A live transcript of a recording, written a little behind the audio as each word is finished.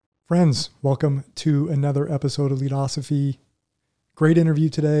Friends, welcome to another episode of Leadosophy. Great interview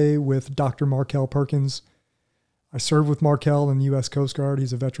today with Dr. Markel Perkins. I served with Markel in the U.S. Coast Guard.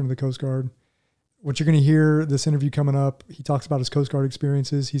 He's a veteran of the Coast Guard. What you're going to hear this interview coming up, he talks about his Coast Guard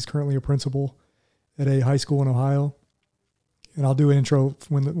experiences. He's currently a principal at a high school in Ohio. And I'll do an intro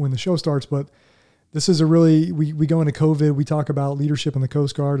when the show starts, but this is we go into COVID, we talk about leadership in the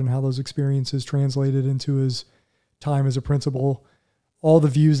Coast Guard and how those experiences translated into his time as a principal. All the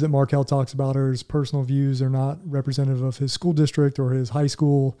views that Markel talks about are his personal views. They're not representative of his school district or his high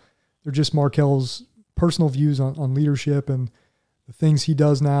school. They're just Markel's personal views on leadership and the things he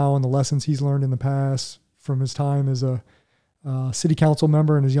does now and the lessons he's learned in the past from his time as a city council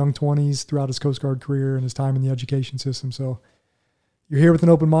member in his young 20s throughout his Coast Guard career and his time in the education system. So you're here with an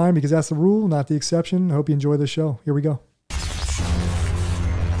open mind because that's the rule, not the exception. I hope you enjoy this show. Here we go.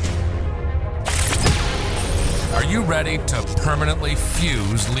 Are you ready to permanently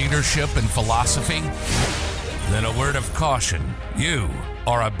fuse leadership and philosophy? Then a word of caution. You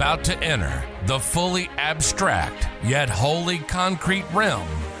are about to enter the fully abstract yet wholly concrete realm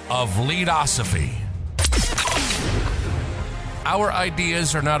of Leadosophy. Our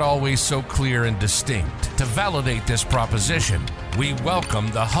ideas are not always so clear and distinct. To validate this proposition, we welcome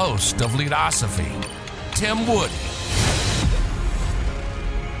the host of Leadosophy, Tim Woody.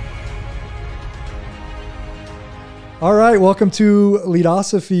 All right, welcome to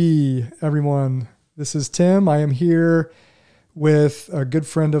Leadosophy, everyone. This is Tim. I am here with a good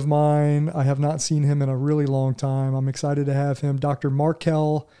friend of mine. I have not seen him in a really long time. I'm excited to have him, Dr.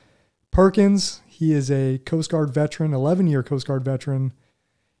 Markel Perkins. He is a Coast Guard veteran, 11-year Coast Guard veteran.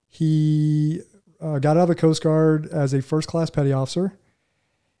 He got out of the Coast Guard as a first-class petty officer,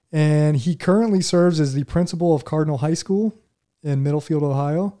 and he currently serves as the principal of Cardinal High School in Middlefield,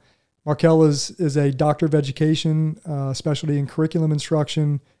 Ohio. Markel is a doctor of education, specialty in curriculum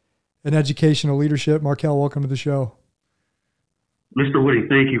instruction and educational leadership. Markel, welcome to the show. Mr. Woody,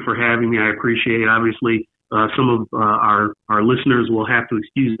 thank you for having me. I appreciate it. Obviously, some of our listeners will have to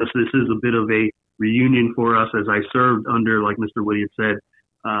excuse us. This is a bit of a reunion for us as I served under, like Mr. Woody had said,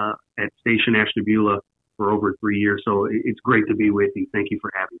 at Station Ashtabula for over 3 years. So it's great to be with you. Thank you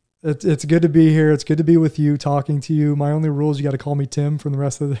for having me. It's good to be here. It's good to be with you, talking to you. My only rule is you got to call me Tim for the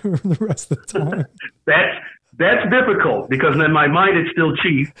rest of the time. That's difficult because in my mind it's still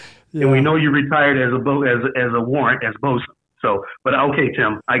Chief, yeah. And we know you retired as a warrant as bosun. So, but okay,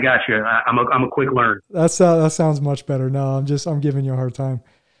 Tim, I got you. I'm a quick learner. That sounds much better. No, I'm giving you a hard time.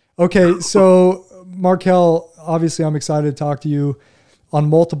 Okay, so Markel, obviously, I'm excited to talk to you on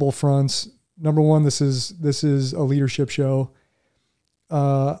multiple fronts. Number one, this is a leadership show.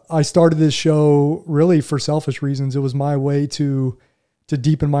 I started this show really for selfish reasons. It was my way to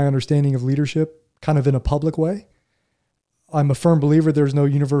deepen my understanding of leadership, kind of in a public way. I'm a firm believer there's no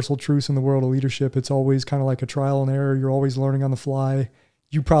universal truths in the world of leadership. It's always kind of like a trial and error. You're always learning on the fly.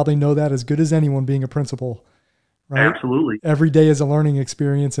 You probably know that as good as anyone being a principal, right? Absolutely. Every day is a learning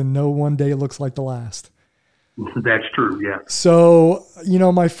experience and no one day looks like the last. That's true, yeah. So,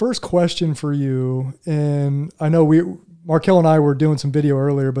 my first question for you, and I know Markel and I were doing some video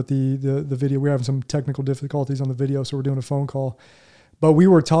earlier, but the video, we're having some technical difficulties on the video, so we're doing a phone call. But we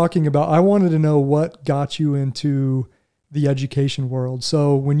were talking about, I wanted to know what got you into the education world.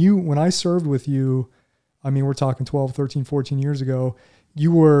 So when I served with you, I mean, we're talking 12, 13, 14 years ago,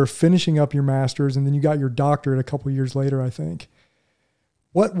 you were finishing up your master's and then you got your doctorate a couple of years later, I think.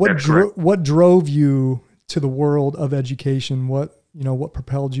 What drove you to the world of education? What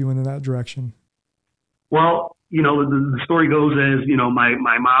propelled you in that direction? Well, the story goes as,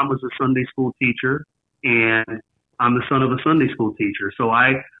 my mom was a Sunday school teacher and I'm the son of a Sunday school teacher. So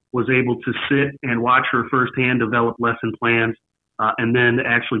I was able to sit and watch her firsthand develop lesson plans and then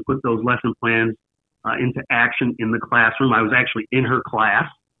actually put those lesson plans into action in the classroom. I was actually in her class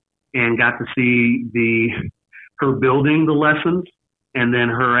and got to see her building the lessons and then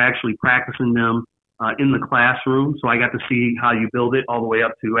her actually practicing them in the classroom. So I got to see how you build it all the way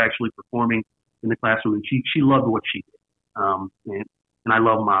up to actually performing in the classroom. And she loved what she did. And I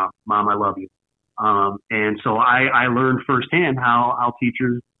love Mom. Mom, I love you. And so I learned firsthand how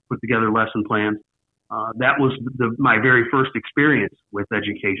teachers put together lesson plans. That was my very first experience with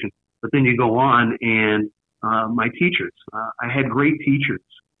education. But then you go on and my teachers, I had great teachers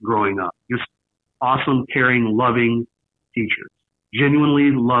growing up, just awesome, caring, loving teachers, genuinely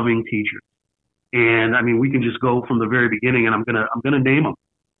loving teachers. And I mean, we can just go from the very beginning and I'm going to name them,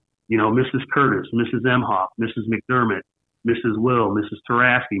 Mrs. Curtis, Mrs. Emhoff, Mrs. McDermott, Mrs. Will, Mrs.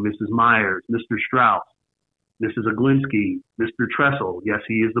 Taraski, Mrs. Myers, Mr. Strauss, Mrs. Oglinski, Mr. Tressel. Yes,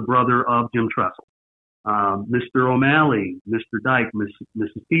 he is the brother of Jim Tressel. Mr. O'Malley, Mr. Dyke,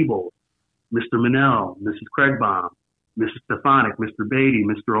 Mrs. Peebles, Mr. Minnell, Mrs. Craigbaum, Mrs. Stefanik, Mr. Beatty,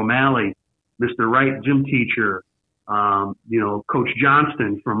 Mr. O'Malley, Mr. Wright, gym teacher, Coach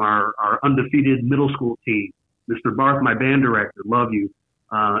Johnston from our undefeated middle school team, Mr. Barth, my band director, love you,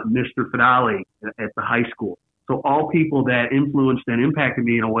 Mr. Fidali at the high school. So all people that influenced and impacted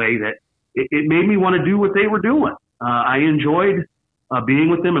me in a way that it made me want to do what they were doing. I enjoyed being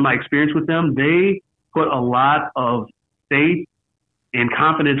with them and my experience with them. They put a lot of faith and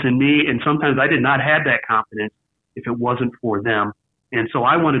confidence in me, and sometimes I did not have that confidence if it wasn't for them. And so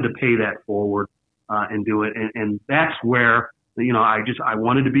I wanted to pay that forward and do it. And that's where, I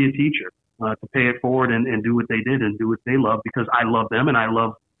wanted to be a teacher, to pay it forward and do what they did and do what they love, because I love them and I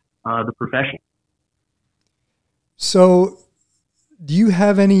love the profession. So do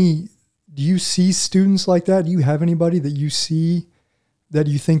you see students like that? Do you have anybody that you see that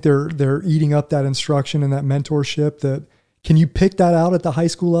you think they're eating up that instruction and that mentorship? That can you pick that out at the high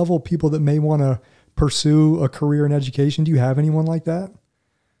school level, people that may want to pursue a career in education? Do you have anyone like that?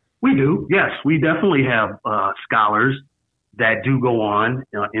 We do. Yes, we definitely have scholars that do go on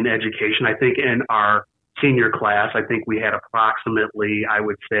in education. I think in our senior class, I think we had approximately, I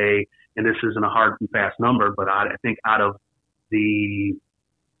would say, and this isn't a hard and fast number, but I think out of the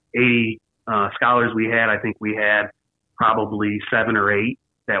 80 scholars we had, I think we had probably 7 or 8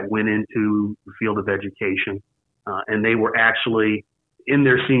 that went into the field of education. And they were actually in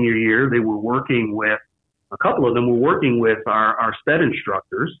their senior year, they were working with, a couple of them were working with our SPED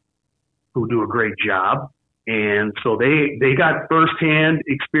instructors who do a great job. And so they got firsthand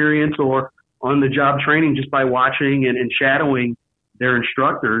experience or on the job training just by watching and shadowing their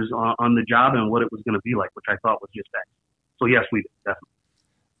instructors on the job and what it was going to be like, which I thought was just that. So yes, we did, definitely.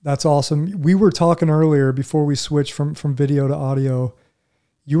 That's awesome. We were talking earlier before we switched from video to audio.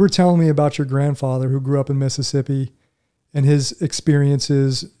 You were telling me about your grandfather who grew up in Mississippi and his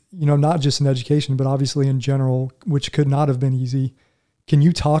experiences, not just in education, but obviously in general, which could not have been easy. Can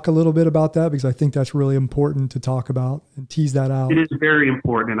you talk a little bit about that? Because I think that's really important to talk about and tease that out. It is very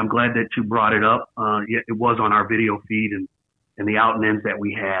important, and I'm glad that you brought it up. It was on our video feed and the out and ins that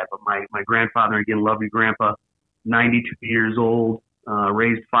we had. But my grandfather, again, love you, Grandpa, 92 years old,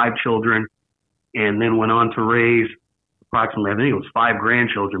 raised 5 children, and then went on to raise approximately, I think it was 5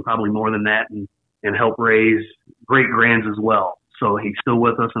 grandchildren, probably more than that, and help raise great grands as well. So he's still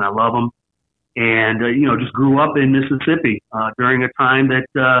with us, and I love him. And, just grew up in Mississippi during a time that,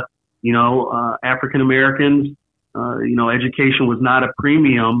 African Americans, education was not a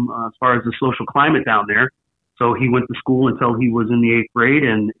premium as far as the social climate down there. So he went to school until he was in the 8th grade,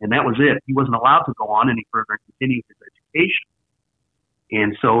 and that was it. He wasn't allowed to go on any further and continue his education.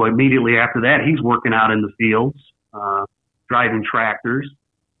 And so immediately after that, he's working out in the fields, driving tractors,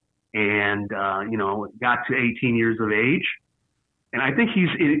 and, got to 18 years of age. And I think he's,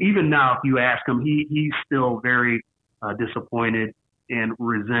 even now, if you ask him, he's still very disappointed and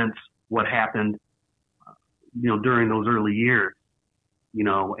resents what happened, during those early years.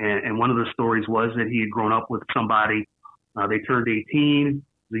 And one of the stories was that he had grown up with somebody, they turned 18,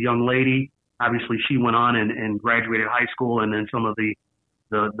 the young lady, obviously she went on and graduated high school, and then some of the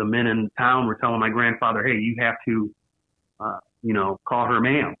men in town were telling my grandfather, hey, you have to, call her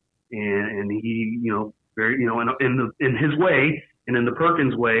ma'am. And he, very, in his way, and in the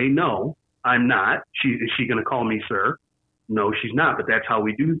Perkins way, no, I'm not. Is she going to call me sir? No, she's not. But that's how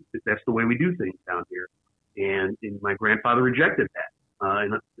we do. That's the way we do things down here. And my grandfather rejected that.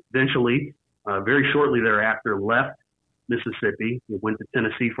 And eventually, very shortly thereafter, left Mississippi. He went to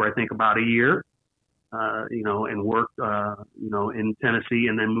Tennessee for I think about a year. And worked, in Tennessee,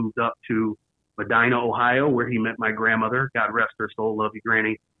 and then moved up to Medina, Ohio, where he met my grandmother. God rest her soul, love you,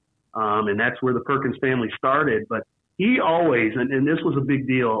 Granny. And that's where the Perkins family started. But he always, and this was a big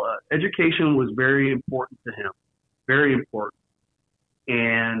deal, education was very important to him, very important.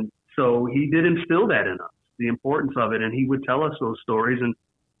 And so he did instill that in us, the importance of it. And he would tell us those stories.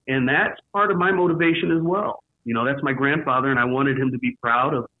 And that's part of my motivation as well. That's my grandfather, and I wanted him to be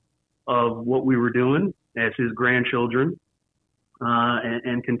proud of what we were doing as his grandchildren,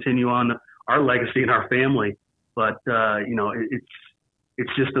 and continue on our legacy in our family. But,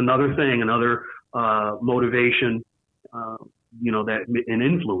 it's just another thing, another motivation, that an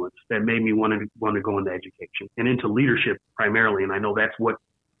influence that made me want to go into education and into leadership primarily. And I know that's what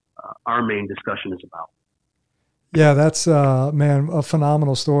our main discussion is about. Yeah, that's, a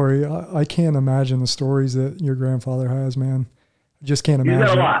phenomenal story. I can't imagine the stories that your grandfather has, man. I just can't imagine.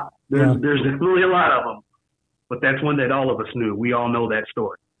 There's a lot. There's really a lot of them, but that's one that all of us knew. We all know that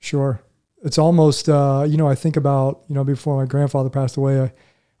story. Sure. It's almost, I think about, before my grandfather passed away,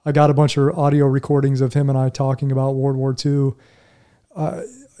 I got a bunch of audio recordings of him and I talking about World War II.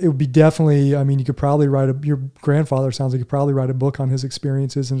 It would be definitely, I mean, you could probably your grandfather sounds like you could probably write a book on his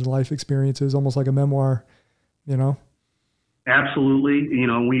experiences and his life experiences, almost like a memoir, you know? Absolutely. You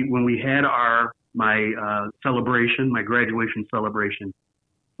know, when we had my celebration, my graduation celebration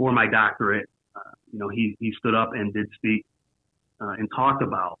for my doctorate, you know, he stood up and did speak and talked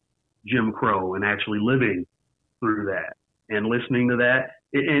about Jim Crow and actually living through that and listening to that.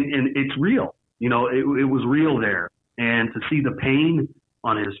 And it's real, you know, it was real there. And to see the pain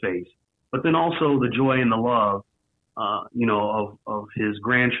on his face, but then also the joy and the love, you know, of his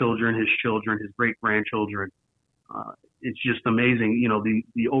grandchildren, his children, his great grandchildren. It's just amazing, you know,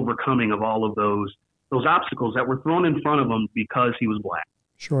 the overcoming of all of those obstacles that were thrown in front of him because he was Black.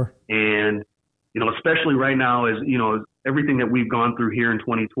 Sure. And, you know, especially right now, as you know, everything that we've gone through here in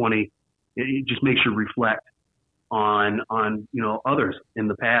 2020, it just makes you reflect on, you know, others in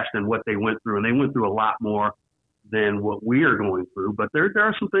the past and what they went through. And they went through a lot more than what we are going through. But there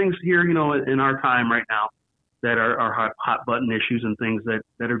are some things here, you know, in our time right now that are hot button issues and things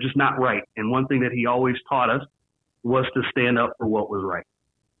that are just not right. And one thing that he always taught us was to stand up for what was right.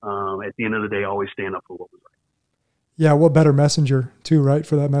 At the end of the day, always stand up for what was right. Yeah. What better messenger too, right?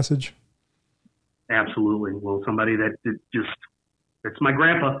 For that message. Absolutely. Well, somebody that it's my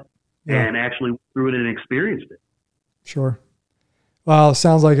grandpa and actually went through it and experienced it. Sure. Wow.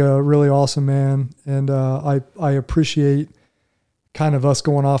 Sounds like a really awesome man. And, I appreciate kind of us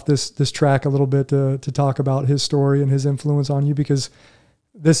going off this track a little bit to talk about his story and his influence on you, because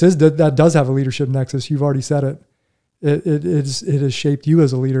that does have a leadership nexus. You've already said it. It has shaped you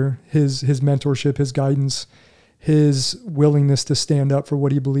as a leader, his mentorship, his guidance, his willingness to stand up for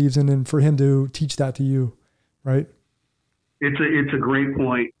what he believes in, and for him to teach that to you. Right. It's a great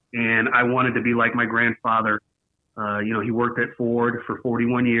point. And I wanted to be like my grandfather. You know, he worked at Ford for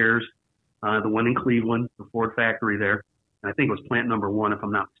 41 years, the one in Cleveland, the Ford factory there. And I think it was plant number 1, if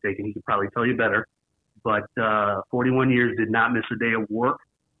I'm not mistaken. He could probably tell you better. But 41 years, did not miss a day of work,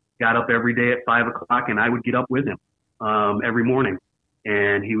 got up every day at 5 o'clock, and I would get up with him every morning.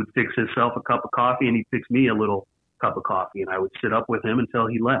 And he would fix himself a cup of coffee, and he'd fix me a little cup of coffee. And I would sit up with him until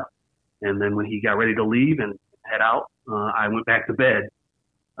he left. And then when he got ready to leave and head out, I went back to bed.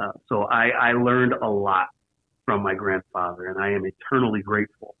 So I learned a lot from my grandfather, and I am eternally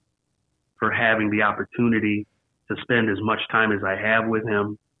grateful for having the opportunity to spend as much time as I have with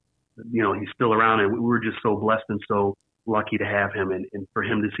him. You know, he's still around, and we're just so blessed and so lucky to have him, and for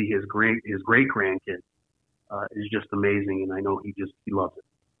him to see his great grandkids is just amazing. And I know he loves it.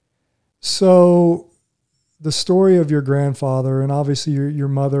 So the story of your grandfather, and obviously your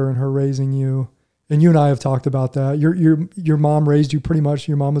mother and her raising you, and you and I have talked about that. Your mom raised you pretty much.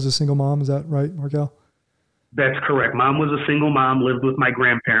 Your mom was a single mom. Is that right, Markel? That's correct. Mom was a single mom, lived with my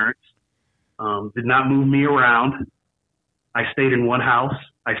grandparents, did not move me around. I stayed in one house.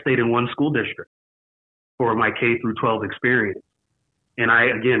 I stayed in one school district for my K through 12 experience. And I,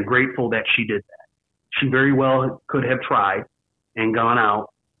 again, grateful that she did that. She very well could have tried and gone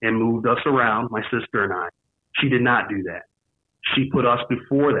out and moved us around, my sister and I. She did not do that. She put us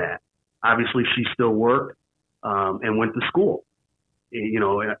before that. Obviously, she still worked and went to school, you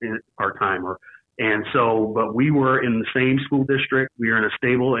know, part-time. And so, but we were in the same school district. We were in a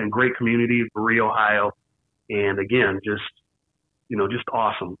stable and great community of Berea, Ohio. And again, just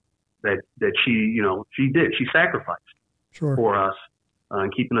awesome that she sacrificed for us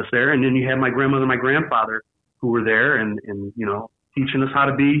and keeping us there. And then you have my grandmother and my grandfather who were there and you know, teaching us how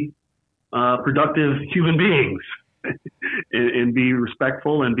to be productive human beings and be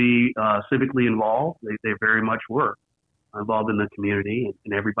respectful and be civically involved. They very much were involved in the community,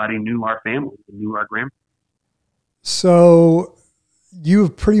 and everybody knew our family and knew our grandparents. So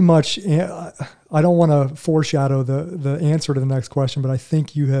you've pretty much, I don't want to foreshadow the answer to the next question, but I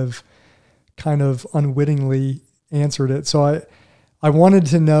think you have kind of unwittingly answered it. So I wanted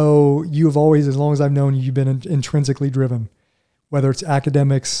to know, you have always, as long as I've known you, you've been intrinsically driven, whether it's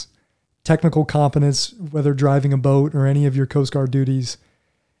academics, technical competence, whether driving a boat or any of your Coast Guard duties.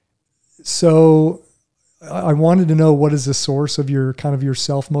 So I wanted to know, what is the source of your kind of your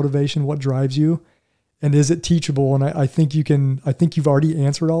self-motivation? What drives you? And is it teachable? And I think you've already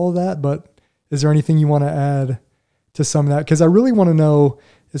answered all of that, but is there anything you want to add to some of that? Because I really want to know,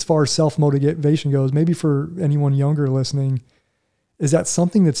 as far as self-motivation goes, maybe for anyone younger listening, is that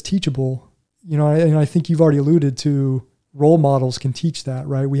something that's teachable? You know, and I think you've already alluded to role models can teach that,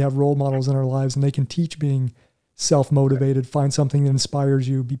 right? We have role models in our lives and they can teach being self-motivated, find something that inspires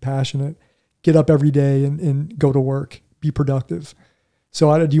you, be passionate, get up every day and go to work, be productive.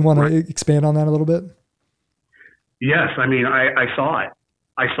 So do you want to expand on that a little bit? Yes. I mean, I saw it.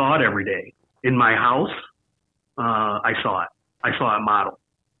 I saw it every day. In my house, I saw it. I saw it modeled.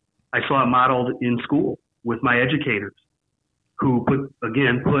 I saw it modeled in school with my educators who put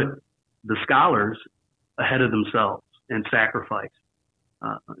the scholars ahead of themselves and sacrifice.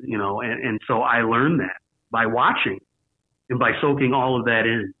 And so I learned that by watching and by soaking all of that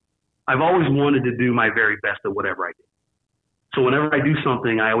in. I've always wanted to do my very best at whatever I do. So whenever I do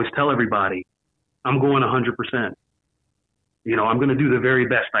something, I always tell everybody, I'm going 100%. I'm going to do the very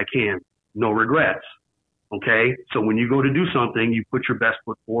best I can. No regrets. Okay. So when you go to do something, you put your best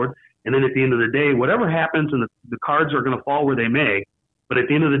foot forward. And then at the end of the day, whatever happens, and the cards are going to fall where they may, but at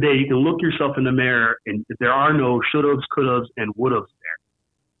the end of the day, you can look yourself in the mirror and there are no should-haves, could-haves, and would-haves there.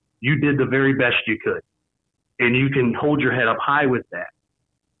 You did the very best you could. And you can hold your head up high with that.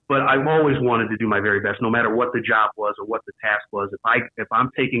 But I've always wanted to do my very best, no matter what the job was or what the task was. If I'm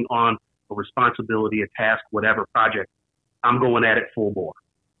taking on a responsibility, a task, whatever project, I'm going at it full bore.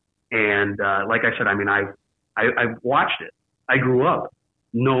 And like I said, I've watched it. I grew up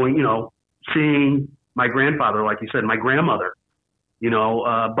knowing, seeing my grandfather, like you said, my grandmother,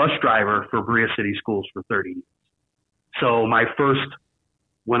 bus driver for Berea City Schools for 30 years. So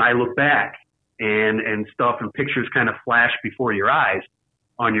when I look back and stuff and pictures kind of flash before your eyes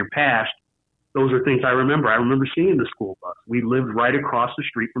on your past, those are things I remember. I remember seeing the school bus. We lived right across the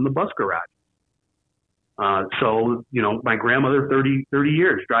street from the bus garage. So my grandmother, 30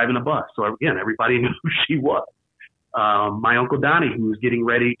 years driving a bus. So again, everybody knew who she was. My Uncle Donnie, who was getting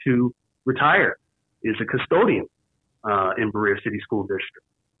ready to retire, is a custodian in Berea City School District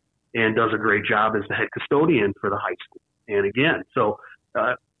and does a great job as the head custodian for the high school. And again, so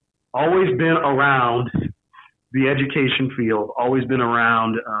always been around the education field, always been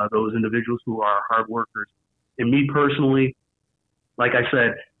around those individuals who are hard workers. And me personally, like I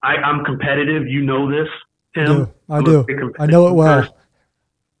said, I'm competitive. You know this, Tim. I do. I know it well.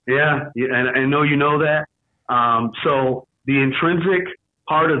 Yeah, and I know you know that. So the intrinsic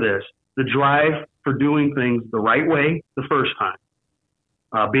part of this, the drive for doing things the right way the first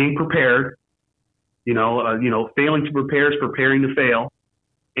time, being prepared, failing to prepare is preparing to fail.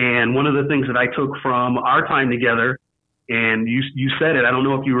 And one of the things that I took from our time together, and you said it, I don't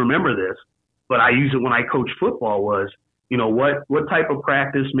know if you remember this, but I use it when I coach football was, what type of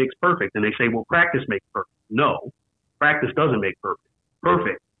practice makes perfect? And they say, well, practice makes perfect. No, practice doesn't make perfect.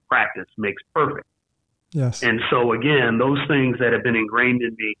 Perfect practice makes perfect. Yes. And so again, those things that have been ingrained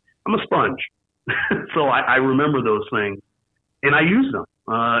in me, I'm a sponge. So I remember those things and I use them.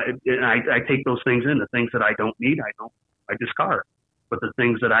 And I take those things in. The things that I don't need, I discard. But the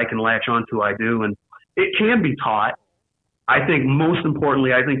things that I can latch onto, I do. And it can be taught. I think most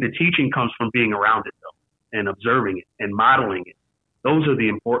importantly, the teaching comes from being around it though, and observing it and modeling it. Those are the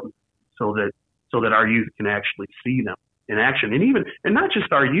important so that our youth can actually see them in action. And not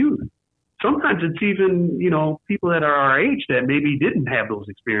just our youth. Sometimes it's even, people that are our age that maybe didn't have those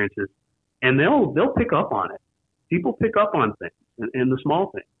experiences, and they'll pick up on it. People pick up on things and the small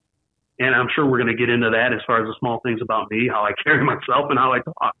things. And I'm sure we're going to get into that as far as the small things about me, how I carry myself and how I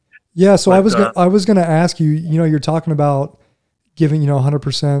talk. Yeah. So I was going to ask you, you're talking about giving,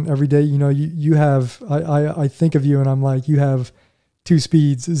 100% every day. You have, I think of you and I'm like, you have two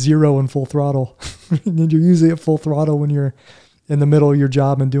speeds, 0 and full throttle. And you're usually at full throttle when you're in the middle of your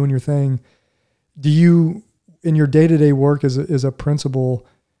job and doing your thing. Do you, in your day-to-day work as a principal,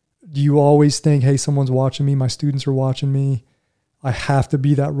 do you always think, hey, someone's watching me, my students are watching me, I have to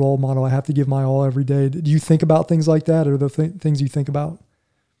be that role model, I have to give my all every day? Do you think about things like that, or the things you think about?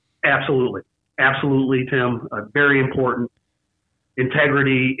 Absolutely, Tim. Very important.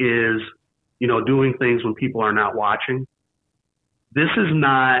 Integrity is, doing things when people are not watching. This is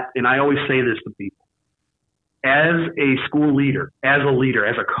not, and I always say this to people, as a school leader, as a leader,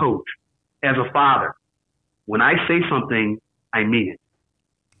 as a coach, as a father, when I say something, I mean it.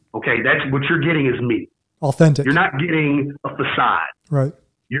 Okay, that's what you're getting is me. Authentic. You're not getting a facade. Right.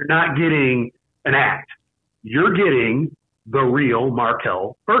 You're not getting an act. You're getting the real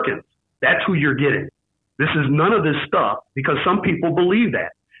Markel Perkins. That's who you're getting. This is none of this stuff, because some people believe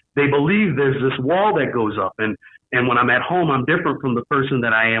that. They believe there's this wall that goes up, and when I'm at home, I'm different from the person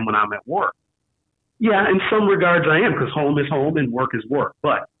that I am when I'm at work. Yeah, in some regards I am, because home is home and work is work.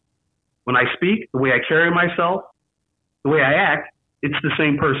 But when I speak, the way I carry myself, the way I act, it's the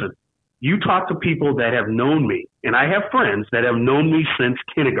same person. You talk to people that have known me, and I have friends that have known me since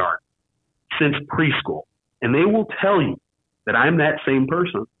kindergarten, since preschool, and they will tell you that I'm that same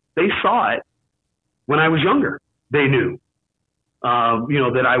person. They saw it when I was younger. They knew,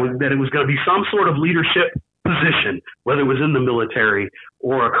 that it was going to be some sort of leadership position, whether it was in the military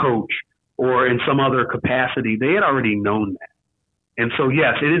or a coach or in some other capacity. They had already known that. And so,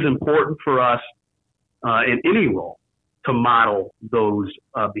 yes, it is important for us in any role to model those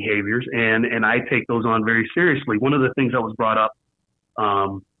behaviors, and I take those on very seriously. One of the things that was brought up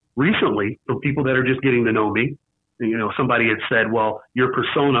recently from people that are just getting to know me, somebody had said, well, your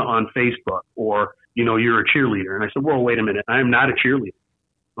persona on Facebook, or, you're a cheerleader. And I said, well, wait a minute. I am not a cheerleader.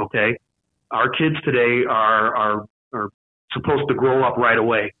 Okay. Our kids today are supposed to grow up right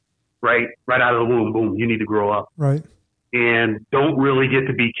away, right out of the womb. Boom. You need to grow up. Right. And don't really get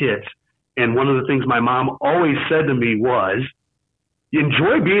to be kids. And one of the things my mom always said to me was,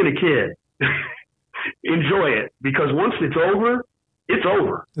 enjoy being a kid. Enjoy it. Because once it's over, it's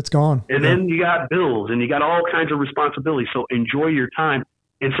over. It's gone. And then you got bills and you got all kinds of responsibilities. So enjoy your time.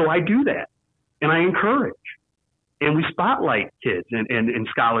 And so I do that. And I encourage. And we spotlight kids and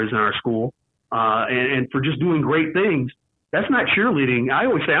scholars in our school and for just doing great things. That's not cheerleading. I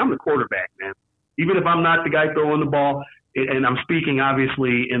always say I'm the quarterback, man. Even if I'm not the guy throwing the ball, and I'm speaking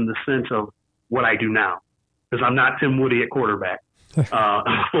obviously in the sense of what I do now, because I'm not Tim Woody at quarterback,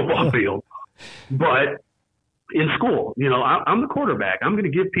 football field. But in school, I'm the quarterback. I'm going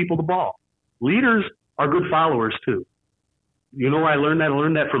to give people the ball. Leaders are good followers too. Where I learned that? I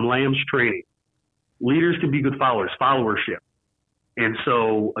learned that from Lamb's training. Leaders can be good followers, followership. And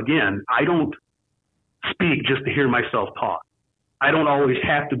so, again, I don't speak just to hear myself talk. I don't always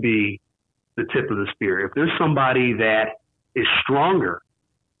have to be the tip of the spear. If there's somebody that is stronger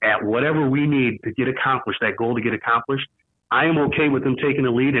at whatever we need to get accomplished, that goal to get accomplished, I am okay with them taking the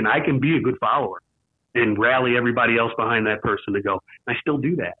lead, and I can be a good follower and rally everybody else behind that person to go. I still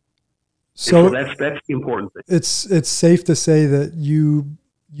do that. So that's the important thing. It's safe to say that you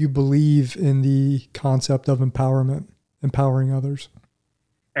believe in the concept of empowerment, empowering others.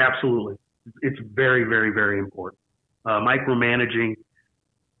 Absolutely. It's very, very, very important. Micromanaging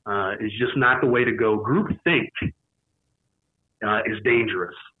is just not the way to go. Groupthink is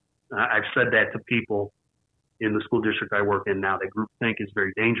dangerous. I've said that to people in the school district I work in now, that groupthink is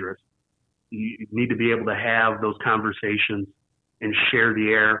very dangerous. You need to be able to have those conversations and share the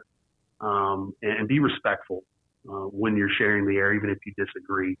air and be respectful when you're sharing the air, even if you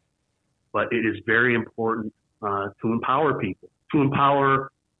disagree. But it is very important to empower people, to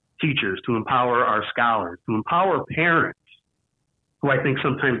empower teachers, to empower our scholars, to empower parents, who I think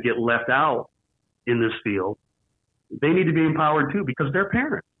sometimes get left out in this field. They need to be empowered too, because they're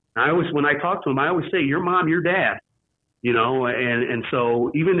parents. When I talk to them, I always say, your mom, your dad, and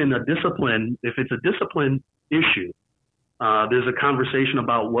so even in a discipline, if it's a discipline issue, there's a conversation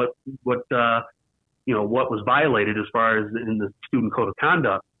about what was violated as far as in the student code of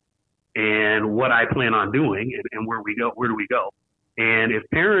conduct and what I plan on doing and where do we go? And if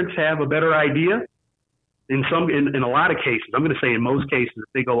parents have a better idea, in a lot of cases, I'm going to say in most cases,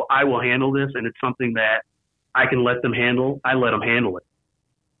 if they go, I will handle this, and it's something that I can let them handle, I let them handle it.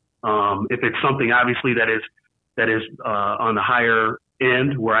 If it's something obviously that is on the higher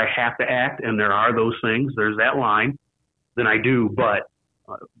end where I have to act, and there are those things, there's that line, then I do. But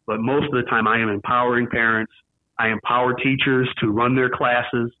most of the time I am empowering parents. I empower teachers to run their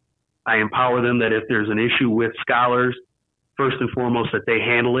classes. I empower them that if there's an issue with scholars, first and foremost, that they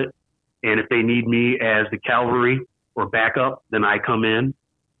handle it. And if they need me as the cavalry or backup, then I come in,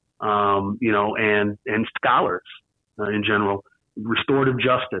 and scholars in general. Restorative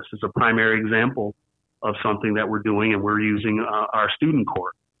justice is a primary example of something that we're doing, and we're using our student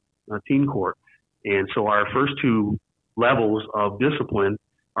court, teen court. And so our first two levels of discipline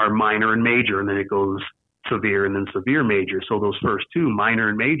are minor and major, and then it goes severe and then severe major. So those first two, minor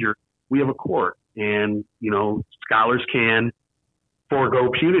and major, we have a court, and, scholars can forego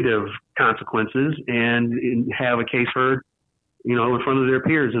punitive consequences and have a case heard, in front of their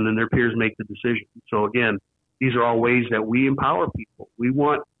peers, and then their peers make the decision. So again, these are all ways that we empower people. We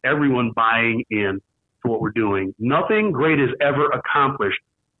want everyone buying in to what we're doing. Nothing great is ever accomplished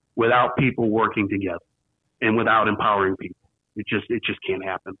without people working together and without empowering people. It just can't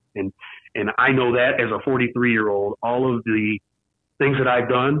happen. And I know that as a 43-year-old, all of the things that I've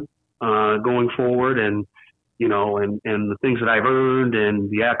done going forward, and the things that I've earned and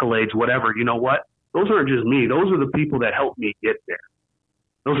the accolades, whatever, you know what? Those aren't just me. Those are the people that helped me get there.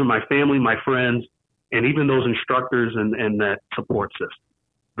 Those are my family, my friends, and even those instructors and that support system.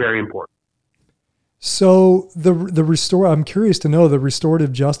 Very important. So I'm curious to know the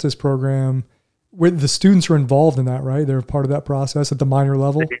restorative justice program, where the students are involved in that, right? They're part of that process at the minor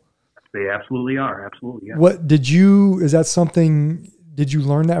level. They absolutely are. Absolutely. Yeah. Did you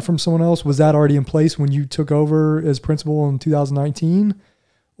learn that from someone else? Was that already in place when you took over as principal in 2019?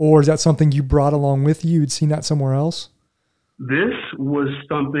 Or is that something you brought along with you? You'd seen that somewhere else? This was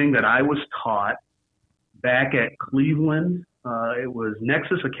something that I was taught back at Cleveland it was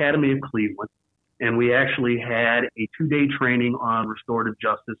Nexus Academy of Cleveland, and we actually had a 2-day training on restorative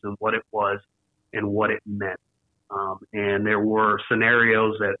justice and what it was and what it meant. And there were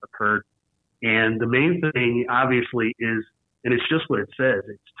scenarios that occurred. And the main thing, obviously, is, and it's just what it says,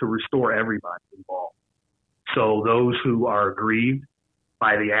 it's to restore everybody involved. So those who are aggrieved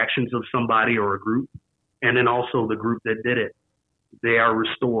by the actions of somebody or a group, and then also the group that did it, they are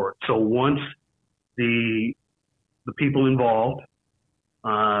restored. So once the people involved,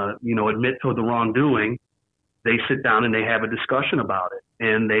 admit to the wrongdoing, they sit down and they have a discussion about it.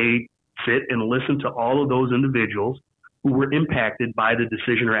 And they sit and listen to all of those individuals who were impacted by the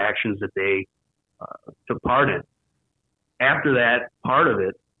decision or actions that they took part in. After that part of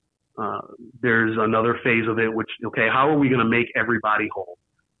it, there's another phase of it, which, okay, how are we going to make everybody whole?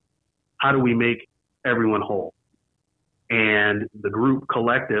 How do we make everyone whole? And the group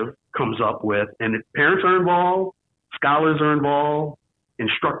collective comes up with, and if parents are involved, scholars are involved,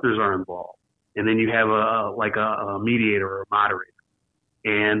 instructors are involved. And then you have a mediator or a moderator.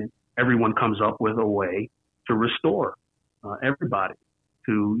 And everyone comes up with a way to restore everybody,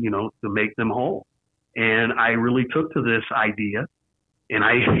 to make them whole. And I really took to this idea, and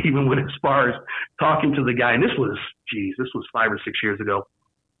I even went as far as talking to the guy, and this was 5 or 6 years ago.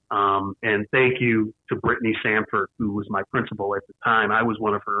 And thank you to Brittany Sanford, who was my principal at the time. I was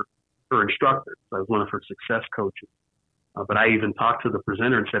one of her instructors. I was one of her success coaches. But I even talked to the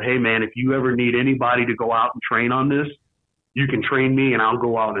presenter and said, hey, man, if you ever need anybody to go out and train on this, you can train me and I'll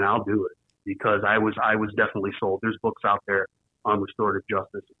go out and I'll do it, because I was definitely sold. There's books out there on restorative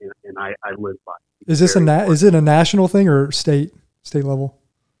justice, and I live by it. Is is it a national thing or state level?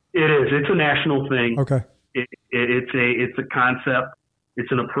 It is. It's a national thing. Okay. It's a concept.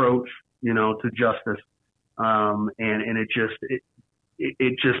 It's an approach, to justice. And it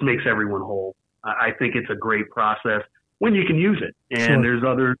just makes everyone whole. I think it's a great process when you can use it. And Sure. There's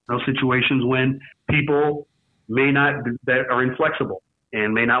other situations when people that are inflexible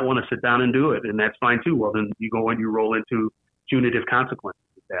and may not want to sit down and do it. And that's fine too. Well, then you go and you roll into punitive consequences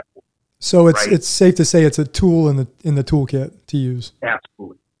at that point. So it's Right? it's safe to say it's a tool in the toolkit to use.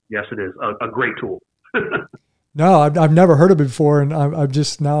 Absolutely. Yes, it is a great tool. No, I've never heard of it before, and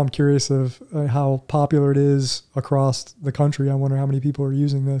I'm curious of how popular it is across the country. I wonder how many people are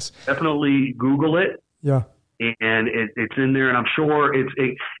using this. Definitely Google it. Yeah. And it's in there, and I'm sure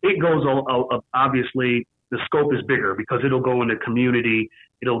it goes, obviously the scope is bigger because it'll go into community,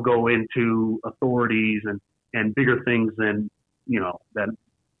 it'll go into authorities and bigger things than, that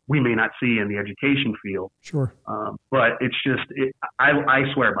we may not see in the education field. Sure. But it's just, I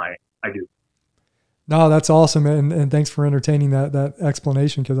swear by it. I do. No, that's awesome, and thanks for entertaining that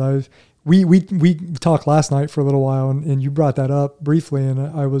explanation, because we talked last night for a little while, and you brought that up briefly, and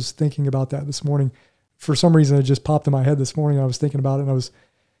I was thinking about that this morning. For some reason, it just popped in my head this morning. I was thinking about it, and I was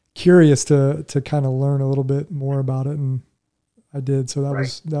curious to kind of learn a little bit more about it, and I did. So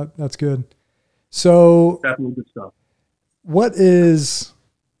that's good. So Definitely good stuff. what is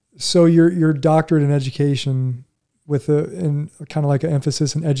your doctorate in education with in kind of like an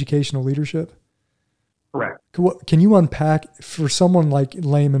emphasis in educational leadership? Correct. Can you unpack for someone like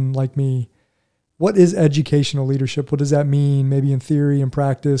layman like me, what is educational leadership? What does that mean? Maybe in theory and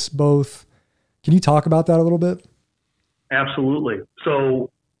practice, both. Can you talk about that a little bit? Absolutely.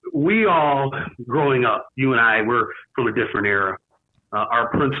 So we all, growing up, you and I, we're from a different era. Our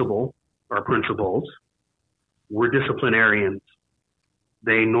principals were disciplinarians.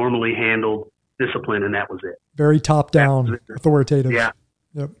 They normally handled discipline, and that was it. Very top down, authoritative. Yeah.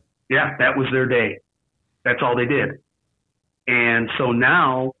 Yep. Yeah, that was their day. That's all they did. And so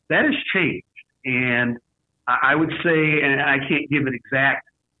now that has changed. And I would say, and I can't give an exact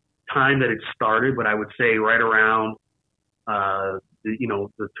time that it started, but I would say right around,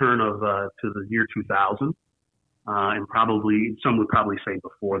 the turn of, to the year 2000. And probably, some would probably say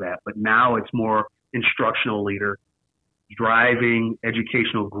before that, but now it's more instructional leader, driving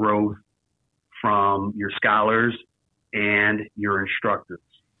educational growth from your scholars and your instructors.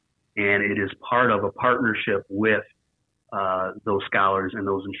 And it is part of a partnership with those scholars and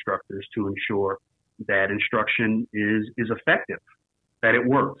those instructors to ensure that instruction is effective, that it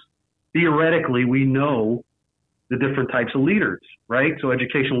works. Theoretically, we know the different types of leaders, right? So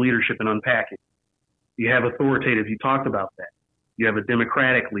educational leadership and unpacking. You have authoritative, you talked about that. You have a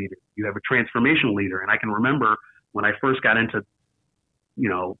democratic leader. You have a transformational leader. And I can remember when I first got into,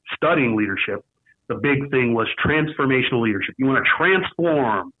 studying leadership, the big thing was transformational leadership. You want to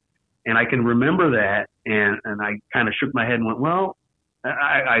transform. And I can remember that, and I kind of shook my head and went, well,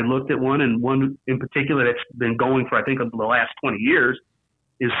 I looked at one, and one in particular that's been going for, I think, the last 20 years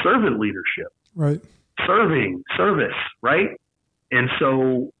is servant leadership. Right. service, right? And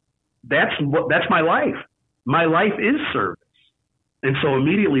so that's my life. My life is service. And so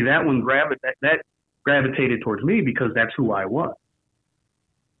immediately that one gravitated towards me because that's who I was.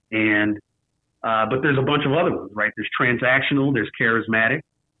 And, but there's a bunch of other ones, right? There's transactional, there's charismatic.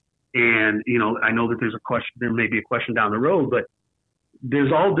 And, I know that there may be a question down the road, but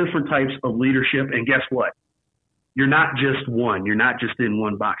there's all different types of leadership. And guess what? You're not just one. You're not just in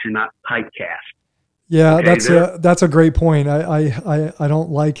one box. You're not typecast. Yeah, okay, that's a great point. I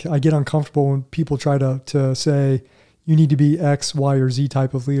don't I get uncomfortable when people try to say you need to be X, Y, or Z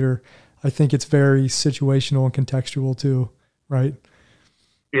type of leader. I think it's very situational and contextual too, right?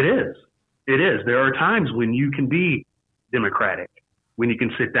 It is. There are times when you can be democratic, when you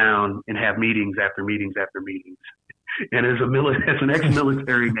can sit down and have meetings after meetings after meetings. And as an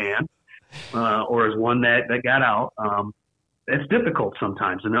ex-military man, or as one that got out, it's difficult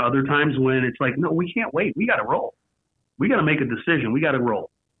sometimes. And there are other times when it's like, no, we can't wait. We got to roll. We got to make a decision. We got to roll.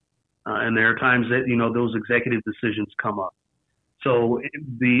 And there are times that, those executive decisions come up. So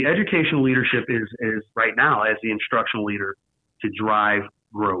the educational leadership is right now as the instructional leader to drive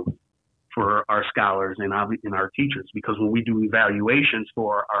growth for our scholars and our teachers. Because when we do evaluations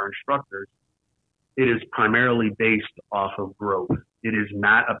for our instructors, it is primarily based off of growth. It is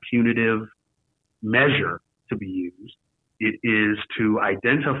not a punitive measure to be used. It is to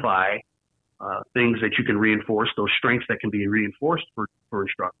identify things that you can reinforce, those strengths that can be reinforced for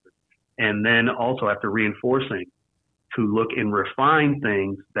instructors. And then also after reinforcing, to look and refine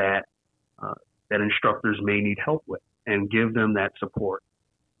things that instructors may need help with and give them that support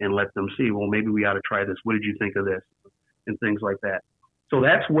and let them see, well, maybe we ought to try this. What did you think of this? And things like that. So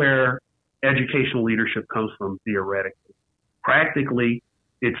that's where educational leadership comes from theoretically. Practically,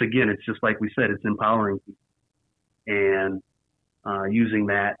 it's just like we said, it's empowering people and using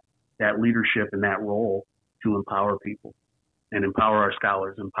that leadership and that role to empower people and empower our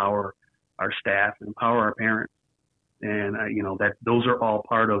scholars, empower our staff, empower our parents. And, that those are all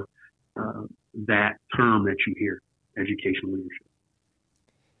part of that term that you hear, educational leadership.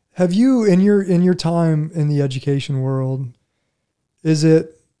 Have you, in your time in the education world, is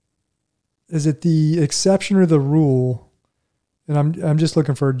it the exception or the rule? And I'm just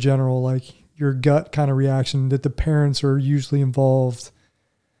looking for a general, like your gut kind of reaction, that the parents are usually involved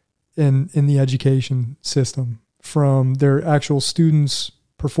in the education system, from their actual students'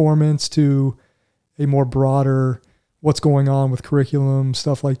 performance to a more broader what's going on with curriculum,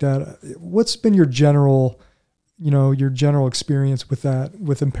 stuff like that. What's been your general experience with that,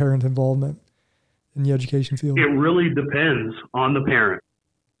 with parent involvement in the education field? It really depends on the parent.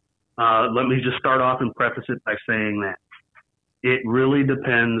 Let me just start off and preface it by saying that it really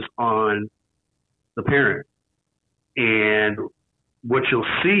depends on the parent. And what you'll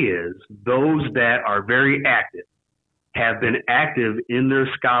see is those that are very active have been active in their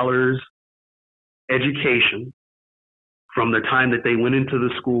scholars' education from the time that they went into the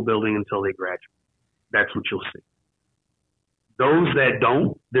school building until they graduate. That's what you'll see. Those that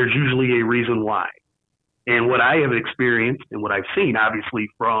don't, there's usually a reason why. And what I have experienced and what I've seen, obviously,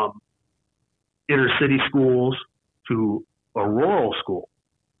 from inner city schools to a rural school,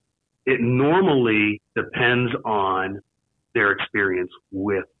 it normally depends on their experience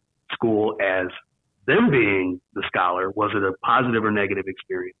with school as them being the scholar. Was it a positive or negative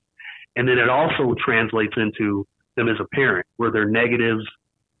experience? And then it also translates into them as a parent, where there are negatives,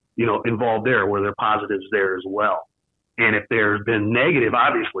 involved there, where there are positives there as well. And if there's been negative,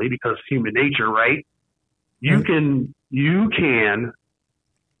 obviously, because human nature, right? You can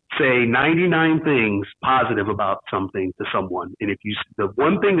say 99 things positive about something to someone. And if the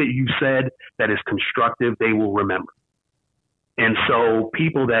one thing that you said that is constructive, they will remember. And so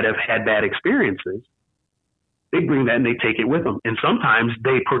people that have had bad experiences, they bring that and they take it with them. And sometimes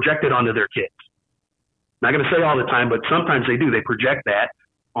they project it onto their kids. Not going to say all the time, but sometimes they do. They project that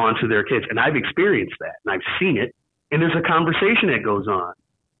onto their kids. And I've experienced that and I've seen it. And there's a conversation that goes on.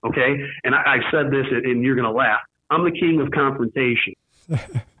 Okay. And I've said this and you're going to laugh. I'm the king of confrontation.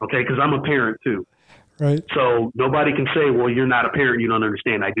 Okay. Cause I'm a parent too. Right. So nobody can say, well, you're not a parent. You don't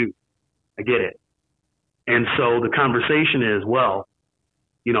understand. I do. I get it. And so the conversation is, well,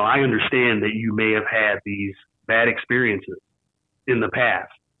 I understand that you may have had these bad experiences in the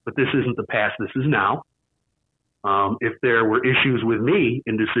past, but this isn't the past. This is now. If there were issues with me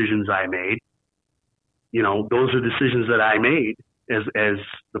in decisions I made, those are decisions that I made as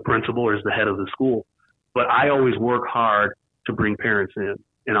the principal or as the head of the school. But I always work hard to bring parents in,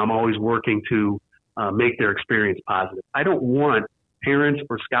 and I'm always working to make their experience positive. I don't want parents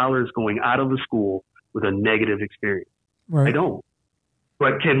or scholars going out of the school with a negative experience. Right. I don't.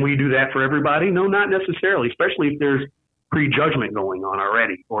 But can we do that for everybody? No, not necessarily, especially if there's prejudgment going on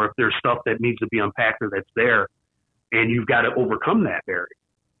already, or if there's stuff that needs to be unpacked or that's there, and you've got to overcome that barrier.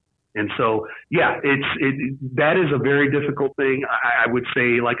 And so, yeah, that is a very difficult thing. I would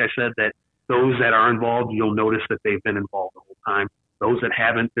say, like I said, that those that are involved, you'll notice that they've been involved the whole time. Those that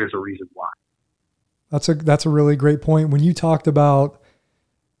haven't, there's a reason why. That's a really great point. When you talked about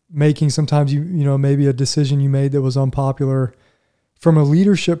making sometimes you know, maybe a decision you made that was unpopular, from a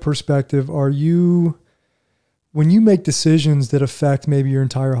leadership perspective, when you make decisions that affect maybe your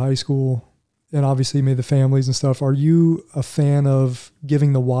entire high school and obviously maybe the families and stuff, are you a fan of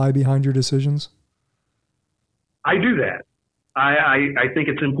giving the why behind your decisions? I do that. I think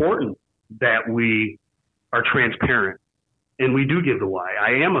it's important that we are transparent and we do give the why.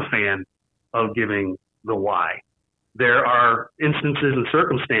 I am a fan of giving the why. There are instances and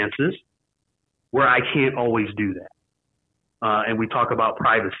circumstances where I can't always do that. And we talk about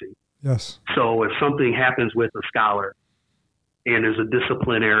privacy. Yes. So if something happens with a scholar and there's a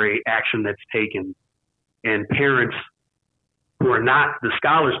disciplinary action that's taken, and parents who are not the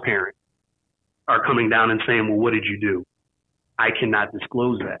scholar's parent are coming down and saying, well, what did you do? I cannot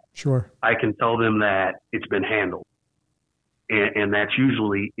disclose that. Sure. I can tell them that it's been handled. And that's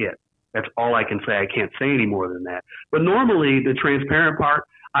usually it. That's all I can say. I can't say any more than that. But normally the transparent part,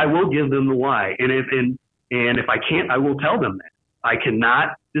 I will give them the why. And if I can't, I will tell them that. I cannot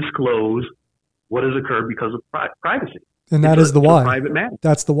disclose what has occurred because of privacy. And that is the why. Private matter.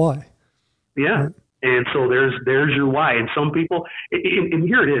 That's the why. Yeah. Right. And so there's your why. And some people, and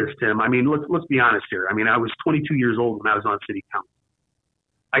here it is, Tim. I mean, let's be honest here. I mean, I was 22 years old when I was on city council.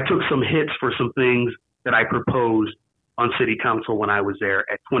 I took some hits for some things that I proposed on city council when I was there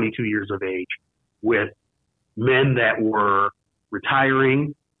at 22 years of age, with men that were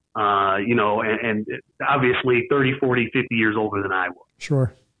retiring, and obviously 30, 40, 50 years older than I was.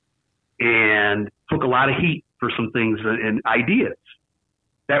 Sure. And took a lot of heat for some things and ideas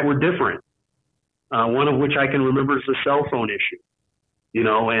that were different. One of which I can remember is the cell phone issue,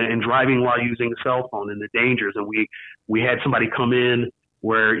 and driving while using a cell phone and the dangers. And we had somebody come in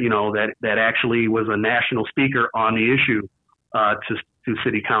where, that actually was a national speaker on the issue to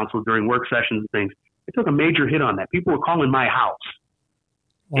city council during work sessions and things. It took a major hit on that. People were calling my house.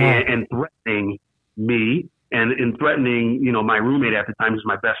 Wow. and threatening me and threatening, my roommate at the time was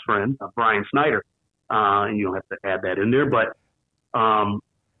my best friend, Brian Snyder. And you don't have to add that in there, but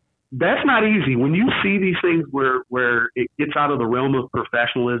that's not easy. When you see these things where it gets out of the realm of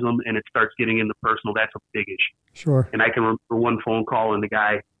professionalism and it starts getting into personal, that's a big issue. Sure. And I can remember one phone call and the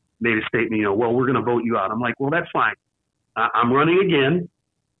guy made a statement, well, we're going to vote you out. I'm like, well, that's fine. I'm running again.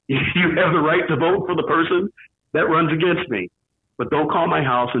 You have the right to vote for the person that runs against me. But don't call my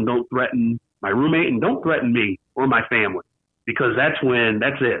house and don't threaten my roommate and don't threaten me or my family, because that's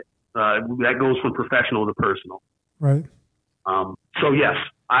it. That goes from professional to personal. Right. So yes,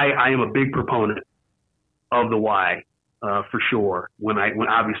 I am a big proponent of the why, for sure. When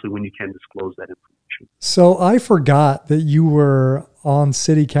you can disclose that information. So I forgot that you were on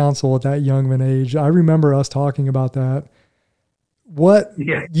city council at that young of an age. I remember us talking about that.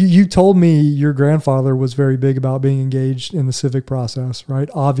 Yeah. You told me your grandfather was very big about being engaged in the civic process, right?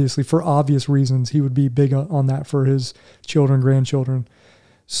 Obviously, for obvious reasons, he would be big on that for his children, grandchildren.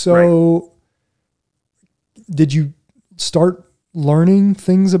 So right. Did you start learning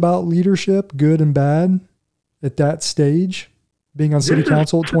things about leadership, good and bad, at that stage, being on city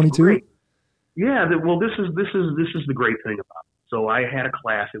council at 22? Yeah. Well, this is the great thing about it. So I had a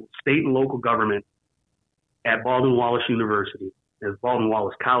class. It was state and local government at Baldwin-Wallace University. It was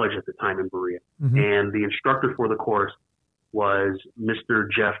Baldwin-Wallace College at the time in Berea. Mm-hmm. And the instructor for the course was Mr.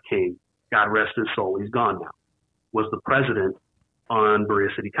 Jeff King. God rest his soul. He's gone now. Was the president on Berea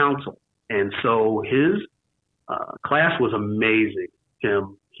City Council. And so his class was amazing,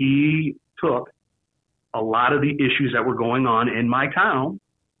 Tim. He took a lot of the issues that were going on in my town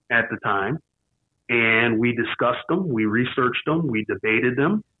at the time, and we discussed them, we researched them, we debated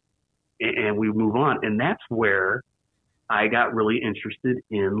them, and we move on. And that's where I got really interested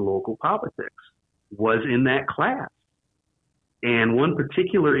in local politics, was in that class. And one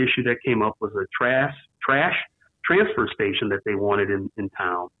particular issue that came up was a trash transfer station that they wanted in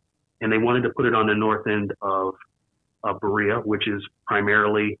town. And they wanted to put it on the north end of Berea, which is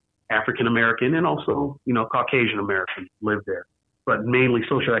primarily African American and also, Caucasian American live there, but mainly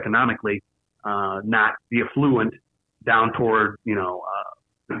socioeconomically, not the affluent down toward,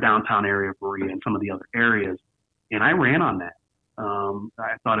 the downtown area of Berea and some of the other areas. And I ran on that.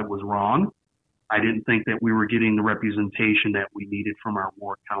 I thought it was wrong. I didn't think that we were getting the representation that we needed from our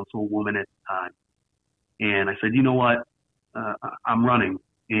ward councilwoman at the time. And I said, you know what? I'm running.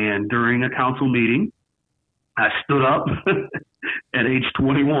 And during a council meeting, I stood up at age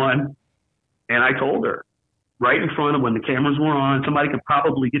 21 and I told her right in front of when the cameras were on, somebody could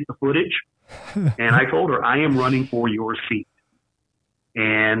probably get the footage. And I told her, I am running for your seat.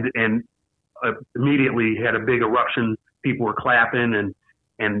 And immediately had a big eruption. People were clapping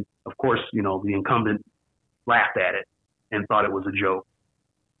and of course, the incumbent laughed at it and thought it was a joke.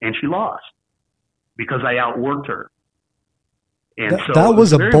 And she lost because I outworked her. And that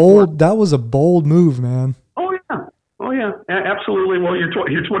was a bold move, man. Oh yeah, absolutely. Well, you're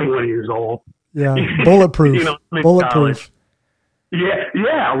 21 years old. Yeah, bulletproof. Bulletproof. College.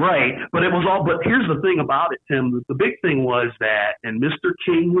 Yeah, right. But it was all. But here's the thing about it, Tim. The big thing was that, and Mr.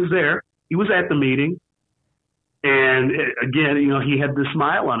 King was there. He was at the meeting, and again, he had this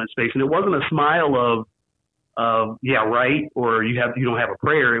smile on his face, and it wasn't a smile of yeah, right, or you don't have a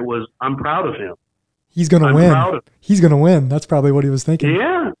prayer. It was, I'm proud of him. He's going to win. He's going to win. That's probably what he was thinking.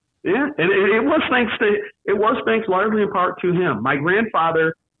 Yeah. And it was thanks largely in part to him. My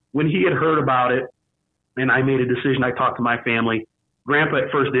grandfather, when he had heard about it, and I made a decision, I talked to my family. Grandpa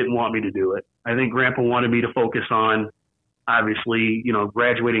at first didn't want me to do it. I think Grandpa wanted me to focus on, obviously,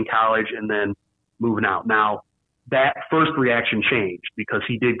 graduating college and then moving out. Now, that first reaction changed because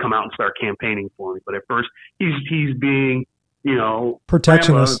he did come out and start campaigning for me. But at first, he's being,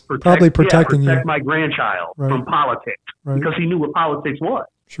 protectionist, probably protect my grandchild from politics because he knew what politics was.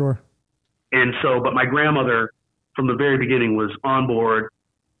 Sure. And so, but my grandmother from the very beginning was on board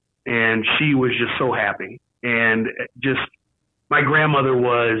and she was just so happy. And my grandmother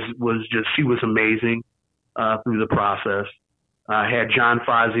she was amazing through the process. I had John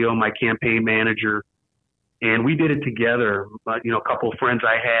Fazio, my campaign manager, and we did it together. But, a couple of friends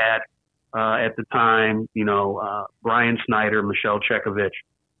I had, at the time, Brian Snyder, Michelle Chekovich.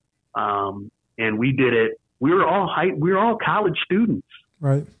 And we did it. We were all college students,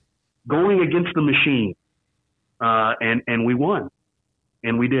 right? Going against the machine. And we won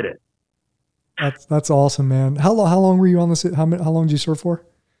and we did it. That's awesome, man. How long were you on this? How long did you serve for?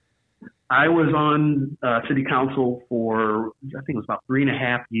 I was on city council for, I think it was about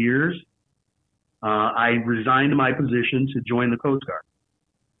 3.5 years. I resigned my position to join the Coast Guard.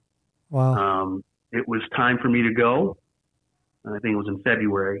 Wow. It was time for me to go. I think it was in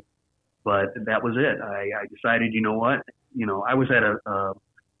February, but that was it. I decided, you know what? I was at a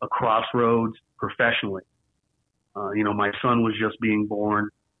crossroads professionally. My son was just being born.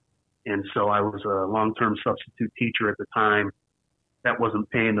 And so I was a long-term substitute teacher at the time. That wasn't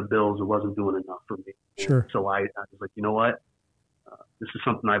paying the bills. It wasn't doing enough for me. Sure. So I was like, you know what? This is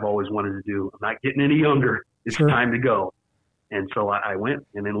something I've always wanted to do. I'm not getting any younger. It's time to go. And so I went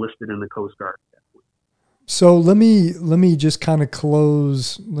and enlisted in the Coast Guard. So let me just kind of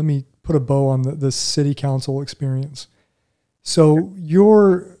let me put a bow on the city council experience. So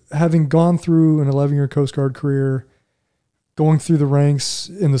you're having gone through an 11-year Coast Guard career, going through the ranks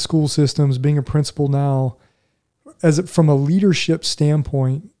in the school systems, being a principal now, from a leadership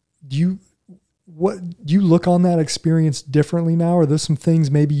standpoint, do you look on that experience differently now? Are there some things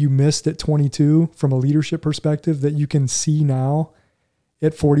maybe you missed at 22 from a leadership perspective that you can see now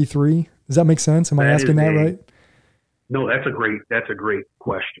at 43? Does that make sense? Am I asking that right? No, that's a great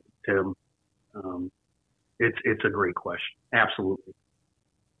question, Tim. It's a great question. Absolutely.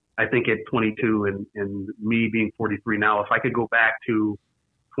 I think at 22 and me being 43 now, if I could go back to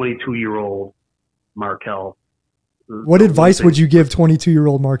 22-year-old Markel. What advice would you give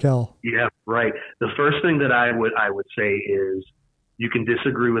 22-year-old Markel? Yeah, right. The first thing that I would say is you can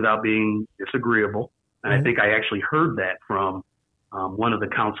disagree without being disagreeable. And I think I actually heard that from one of the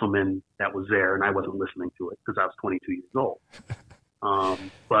councilmen that was there, and I wasn't listening to it because I was 22 years old.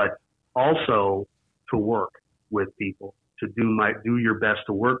 But also to work with people, to do your best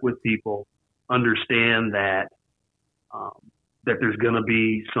to work with people, understand that that there's going to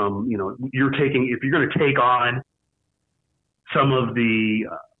be some, if you're going to take on some of the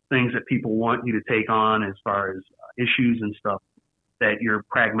things that people want you to take on as far as issues and stuff, that you're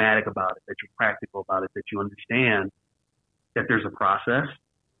pragmatic about it, that you're practical about it, that you understand that there's a process,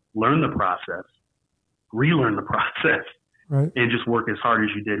 learn the process, relearn the process, right, and just work as hard as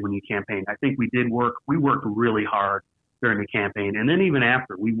you did when you campaigned. I think we worked really hard during the campaign. And then even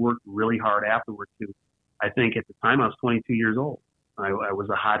after, we worked really hard afterward too. I think at the time I was 22 years old. I was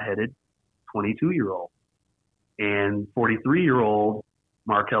a hot-headed 22-year-old. And 43-year-old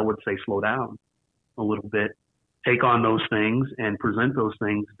Markel would say, slow down a little bit, take on those things and present those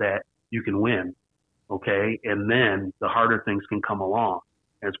things that you can win. Okay. And then the harder things can come along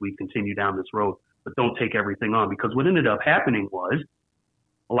as we continue down this road, but don't take everything on, because what ended up happening was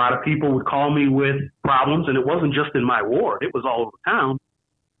a lot of people would call me with problems, and it wasn't just in my ward. It was all over town.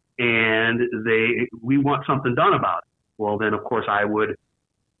 And we want something done about it. Well, then, of course, I would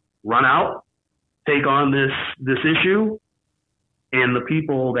run out, take on this issue, and the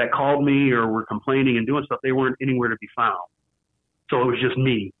people that called me or were complaining and doing stuff, they weren't anywhere to be found. So it was just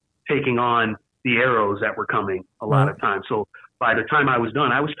me taking on the arrows that were coming a lot of times. So by the time I was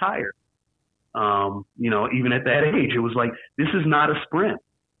done, I was tired. Even at that age, it was like, this is not a sprint.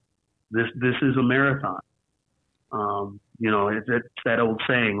 This is a marathon. It's that old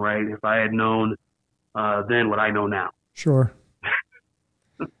saying, right? If I had known then what I know now. Sure.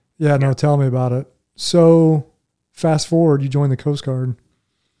 Yeah, no, tell me about it. So fast forward, you joined the Coast Guard.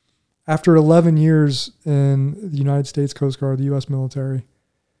 After 11 years in the United States Coast Guard, the U.S. military,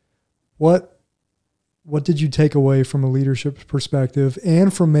 what did you take away from a leadership perspective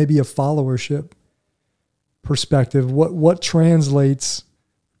and from maybe a followership perspective? What translated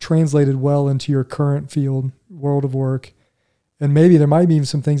well into your current field, world of work? And maybe there might be even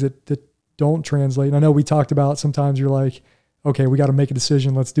some things that don't translate. And I know we talked about sometimes you're like, okay, we got to make a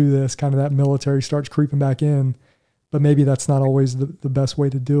decision. Let's do this. Kind of that military starts creeping back in, but maybe that's not always the best way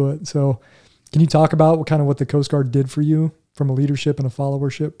to do it. So can you talk about what the Coast Guard did for you from a leadership and a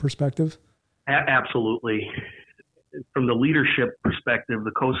followership perspective? Absolutely. From the leadership perspective,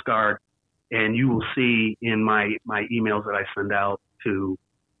 the Coast Guard, and you will see in my emails that I send out to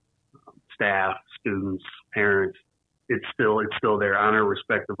staff, students, parents, it's still there. Honor,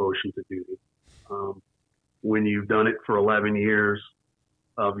 respect, devotion to duty. When you've done it for 11 years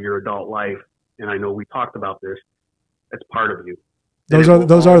of your adult life, and I know we talked about this, that's part of you. Those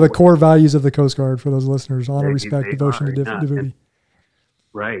are the core values of the Coast Guard for those listeners: honor, respect, devotion to duty.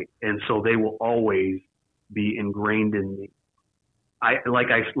 Right, and so they will always be ingrained in me. Like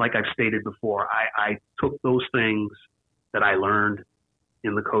I've stated before, I took those things that I learned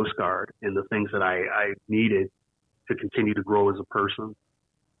in the Coast Guard and the things that I needed to continue to grow as a person,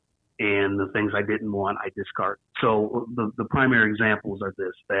 and the things I didn't want, I discard. So the primary examples are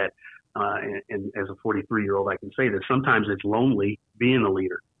this, that, and as a 43-year-old, I can say this, sometimes it's lonely being a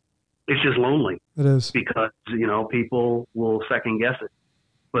leader. It's just lonely. It is. Because, people will second guess it.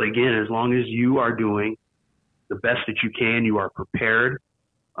 But again, as long as you are doing the best that you can, you are prepared.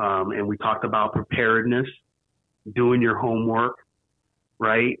 And we talked about preparedness, doing your homework,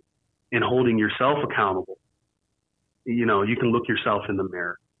 right? And holding yourself accountable. You can look yourself in the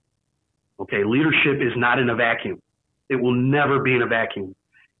mirror. Okay, leadership is not in a vacuum. It will never be in a vacuum.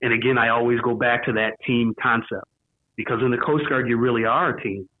 And again, I always go back to that team concept, because in the Coast Guard, you really are a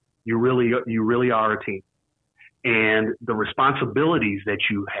team. You really are a team. And the responsibilities that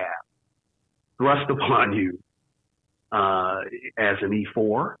you have thrust upon you as an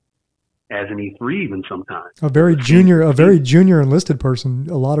E4, as an E3 even sometimes. A very junior enlisted person,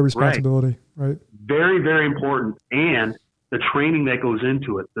 a lot of responsibility, right? Very, very important. And the training that goes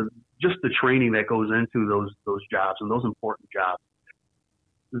into it, just the training that goes into those jobs and those important jobs.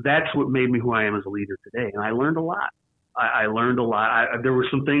 That's what made me who I am as a leader today. And I learned a lot. I learned a lot. There were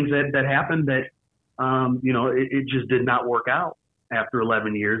some things that happened that, it just did not work out after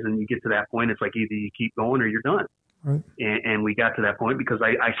 11 years. And you get to that point, it's like either you keep going or you're done. Right. And we got to that point because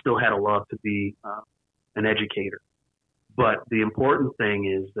I still had a love to be an educator. But the important thing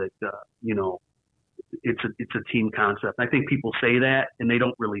is that, it's a team concept. I think people say that and they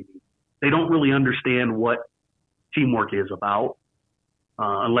don't really understand what teamwork is about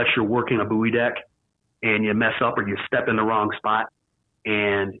unless you're working a buoy deck and you mess up or you step in the wrong spot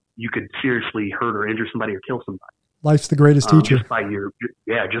and you could seriously hurt or injure somebody or kill somebody. Life's the greatest teacher. Just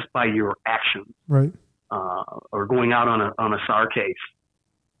by your actions. Right. Or going out on a SAR case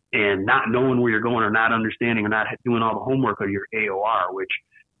and not knowing where you're going or not understanding or not doing all the homework of your AOR, which,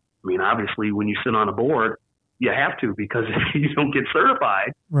 obviously when you sit on a board, you have to, because if you don't get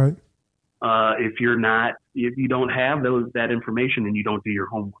certified, right. If you don't have that information and you don't do your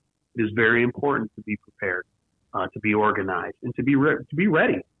homework, it is very important to be prepared, to be organized, and to be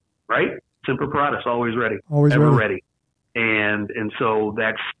ready, right? Semper Paratus, always ready, always ever ready. And so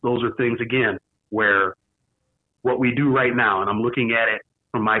those are things, again, where what we do right now, and I'm looking at it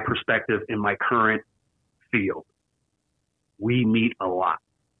from my perspective in my current field, we meet a lot.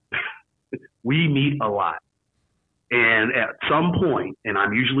 We meet a lot. And at some point, and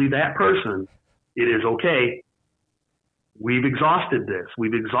I'm usually that person, it is okay. We've exhausted this.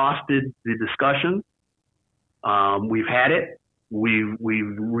 We've exhausted the discussion. We've had it. We've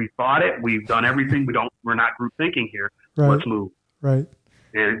rethought it. We've done everything. We're not group thinking here. Right. Let's move. Right.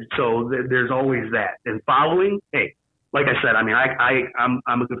 And so there's always that. And following, hey, like I said,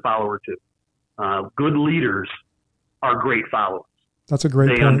 I'm a good follower too. Good leaders are great followers. That's a great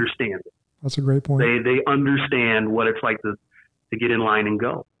they point. understand it. That's a great point. They understand what it's like to get in line and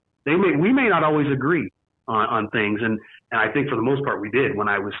go. We may not always agree on things, and I think for the most part we did when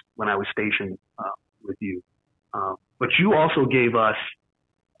I was stationed with you. But you also gave us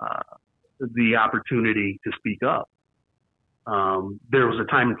the opportunity to speak up. There was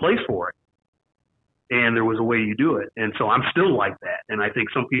a time and place for it, and there was a way you do it. And so I'm still like that, and I think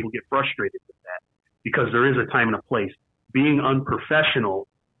some people get frustrated with that because there is a time and a place. Being unprofessional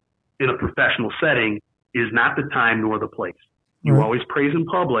in a professional setting is not the time nor the place. You Right. always praise in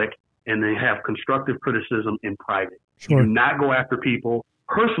public and then have constructive criticism in private. Sure. You do not go after people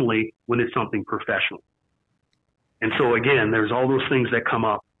personally when it's something professional. And so again, there's all those things that come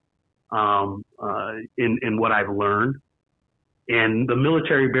up in what I've learned. And the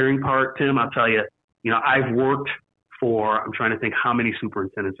military bearing part, Tim, I'll tell you, I've worked for, I'm trying to think how many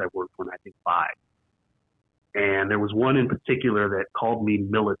superintendents I've worked for, I think 5. And there was one in particular that called me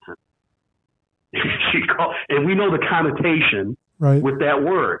militant. And we know the connotation Right. with that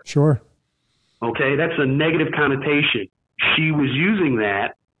word. Sure. Okay, that's a negative connotation. She was using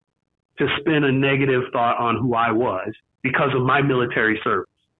that to spin a negative thought on who I was because of my military service.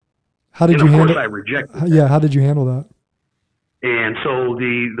 How did And you of course handle? I rejected that. Yeah. How did you handle that? And so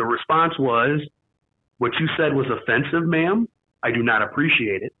the response was, what you said was offensive, ma'am. I do not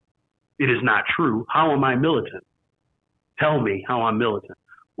appreciate it. It is not true. How am I militant? Tell me how I'm militant.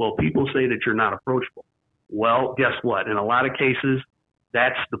 Well, people say that you're not approachable. Well, guess what? In a lot of cases,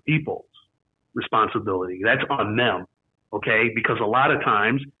 that's the people's responsibility. That's on them, okay? Because a lot of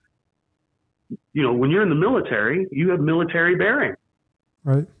times, when you're in the military, you have military bearing,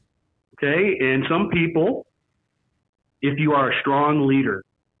 Right. okay? And some people, if you are a strong leader,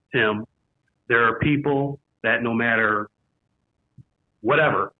 Tim, there are people that no matter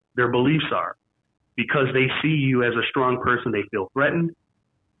whatever their beliefs are, because they see you as a strong person, they feel threatened.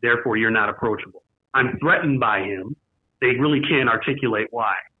 Therefore, you're not approachable. I'm threatened by him. They really can't articulate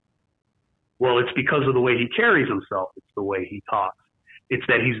why. Well, it's because of the way he carries himself. It's the way he talks. It's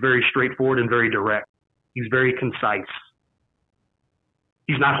that he's very straightforward and very direct. He's very concise.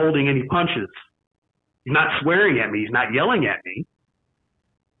 He's not holding any punches. He's not swearing at me. He's not yelling at me.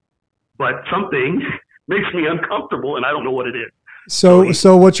 But something makes me uncomfortable, and I don't know what it is.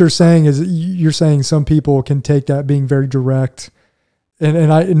 So what you're saying is you're saying some people can take that being very direct,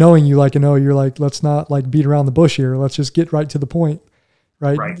 and I knowing you like you're like, let's not like beat around the bush here. Let's just get right to the point,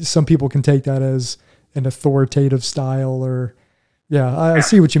 right? Right. Some people can take that as an authoritative style, or I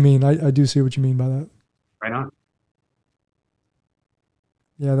see what you mean. I do see what you mean by that. Right on.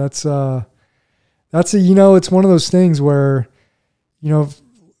 Yeah, that's it's one of those things where,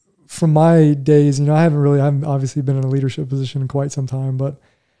 from my days, I haven't obviously been in a leadership position in quite some time, but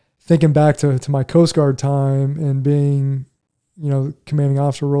thinking back to my Coast Guard time and being, commanding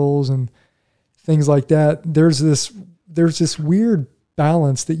officer roles and things like that, there's this weird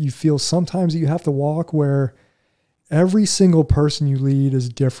balance that you feel sometimes that you have to walk where every single person you lead is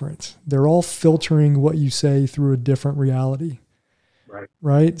different. They're all filtering what you say through a different reality.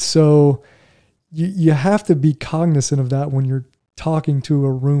 Right. So you have to be cognizant of that when you're talking to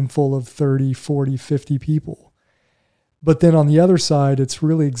a room full of 30, 40, 50 people. But then on the other side, it's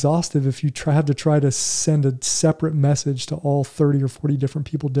really exhaustive if you have to try to send a separate message to all 30 or 40 different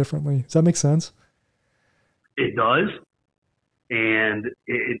people differently. Does that make sense? It does. And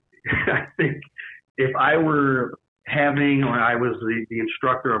I think if I were having, or I was the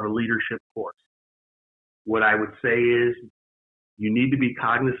instructor of a leadership course, what I would say is you need to be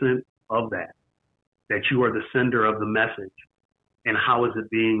cognizant of that you are the sender of the message and how is it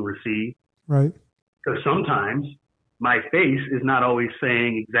being received. Right. Because sometimes my face is not always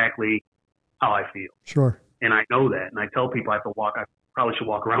saying exactly how I feel. Sure. And I know that. And I tell people I probably should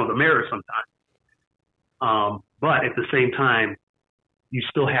walk around with a mirror sometimes. But at the same time, you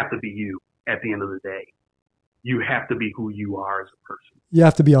still have to be you at the end of the day. You have to be who you are as a person. You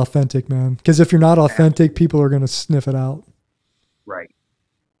have to be authentic, man. Because if you're not authentic, people are going to sniff it out. Right.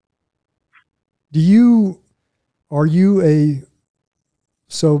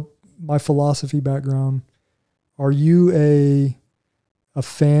 So my philosophy background, are you a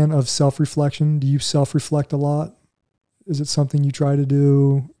fan of self-reflection? Do you self-reflect a lot? Is it something you try to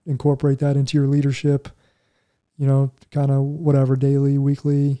do, incorporate that into your leadership, kind of whatever, daily,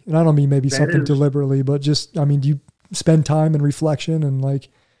 weekly? And I don't mean maybe something deliberately, but just, do you spend time in reflection and does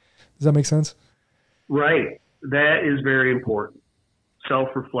that make sense? Right. That is very important.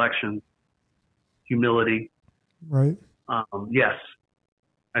 Self-reflection, humility. Right. Yes,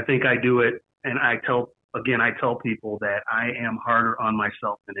 I think I do it. And I tell people that I am harder on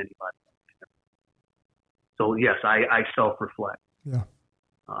myself than anybody else. So yes, I self-reflect. Yeah.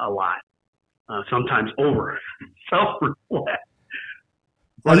 A lot. Sometimes over self-reflect.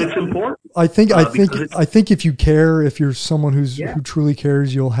 But it's important. I think if you care, if you're someone who truly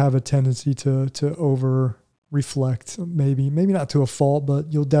cares, you'll have a tendency to over reflect. Maybe not to a fault,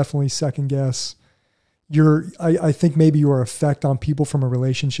 but you'll definitely second guess I think maybe your effect on people from a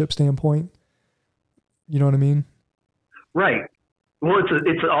relationship standpoint. You know what I mean? Right. Well,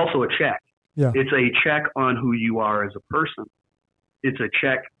 it's also a check. Yeah. It's a check on who you are as a person. It's a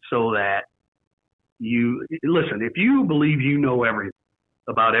check so that listen, if you believe you know everything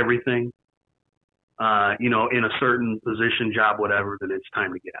about everything, in a certain position, job, whatever, then it's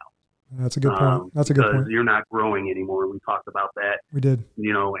time to get out. That's a good point. That's a good point. Because you're not growing anymore. We talked about that. We did.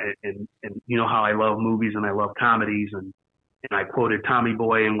 And you know how I love movies and I love comedies, and I quoted Tommy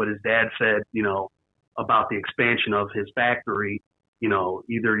Boy and what his dad said, about the expansion of his factory.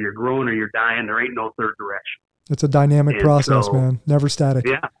 Either you're growing or you're dying. There ain't no third direction. It's a dynamic process, man. Never static.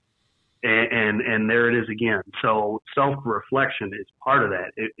 Yeah. And there it is again. So self-reflection is part of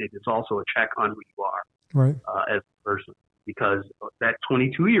that. It is also a check on who you are, right, as a person. Because that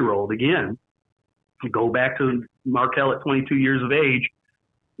 22-year-old, again, to go back to Markel at 22 years of age,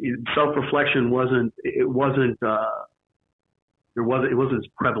 self-reflection wasn't as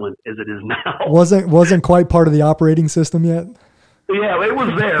prevalent as it is now. Wasn't quite part of the operating system yet. Yeah, it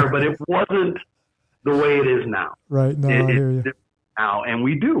was there, but it wasn't the way it is now. Right. No, I hear you. Now, and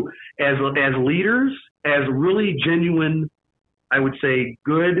we do as leaders, as really genuine, I would say,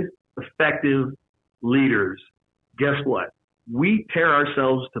 good, effective leaders. Guess what? We tear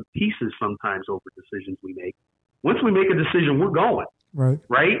ourselves to pieces sometimes over decisions we make. Once we make a decision, we're going. Right.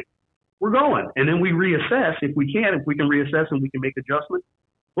 Right? We're going. And then we reassess if we can reassess and we can make adjustments.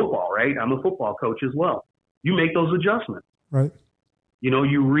 Football, right? I'm a football coach as well. You make those adjustments. Right. You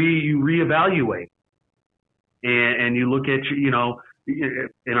reevaluate. And you look at,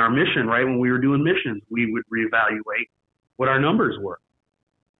 in our mission, right? When we were doing missions, we would reevaluate what our numbers were.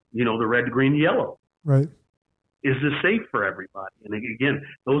 The red, green, yellow. Right. Is this safe for everybody? And again,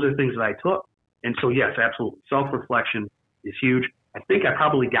 those are things that I took. And so, yes, absolutely. Self-reflection is huge. I think I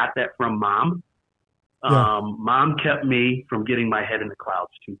probably got that from Mom. Yeah. Mom kept me from getting my head in the clouds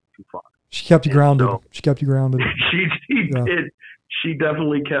too far. She kept you grounded. She kept you grounded. She did. She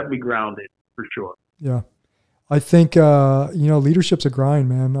definitely kept me grounded, for sure. Yeah. I think, leadership's a grind,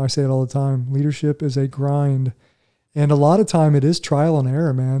 man. I say it all the time. Leadership is a grind. And a lot of time it is trial and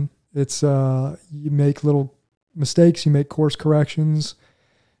error, man. It's, you make little mistakes, you make course corrections.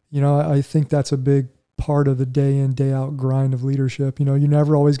 I think that's a big part of the day in, day out grind of leadership. You're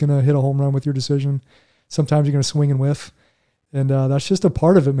never always going to hit a home run with your decision. Sometimes you're going to swing and whiff. And that's just a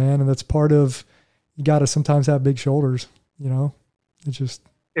part of it, man. And that's part of, you got to sometimes have big shoulders, It's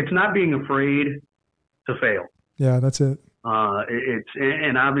not being afraid to fail. Yeah, that's it.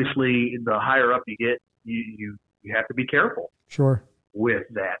 And obviously the higher up you get, you have to be careful. Sure. With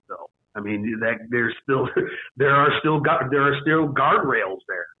that though. I mean, there are still guardrails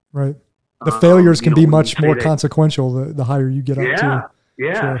there. Right. The failures can be much more consequential the higher you get up to.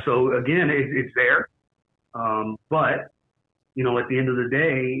 Yeah. Sure. So again, it's there. But at the end of the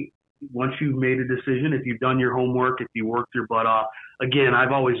day, once you've made a decision, if you've done your homework, if you worked your butt off, again,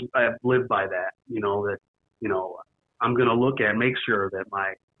 I've lived by that, I'm going to make sure that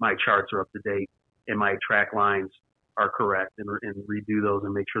my charts are up to date and my track lines are correct and redo those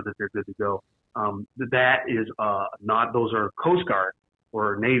and make sure that they're good to go. That is those are Coast Guard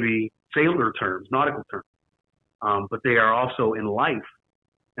or Navy sailor terms, nautical terms. But they are also in life.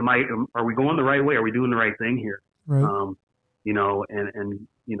 Are we going the right way? Are we doing the right thing here? Right.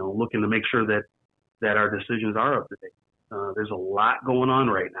 Looking to make sure that our decisions are up to date. There's a lot going on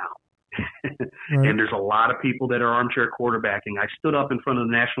right now. Right. And there's a lot of people that are armchair quarterbacking. I stood up in front of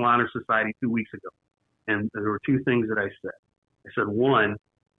the National Honor Society 2 weeks ago, and there were two things that I said. I said, one,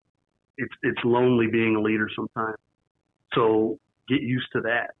 it's lonely being a leader sometimes. So get used to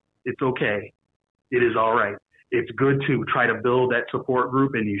that. It's okay. It is all right. It's good to try to build that support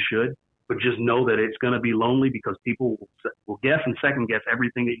group, and you should, but just know that it's going to be lonely because people will guess and second guess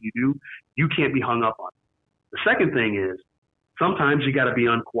everything that you do. You can't be hung up on it. The second thing is sometimes you got to be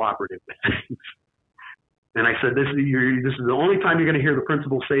uncooperative. And I said, this is the only time you're going to hear the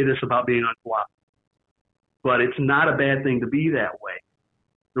principal say this about being uncooperative. But it's not a bad thing to be that way.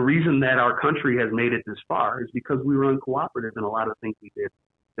 The reason that our country has made it this far is because we were uncooperative in a lot of things we did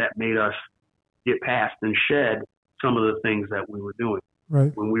that made us get past and shed some of the things that we were doing.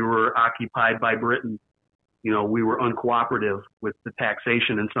 Right. When we were occupied by Britain, we were uncooperative with the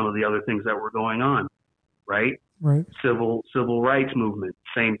taxation and some of the other things that were going on, right? Right. Civil rights movement,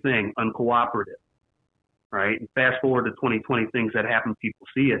 same thing, uncooperative. right? And fast forward to 2020, things that happen, people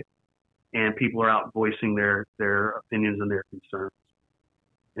see it, and people are out voicing their opinions and their concerns.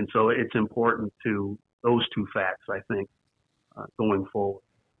 And so it's important to those two facts, I think, going forward.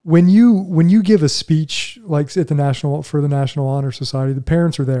 When you give a speech like at the National Honor Society, the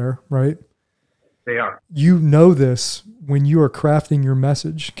parents are there, right? They are. You know this when you are crafting your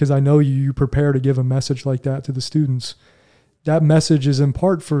message, because I know you prepare to give a message like that to the students. That message is in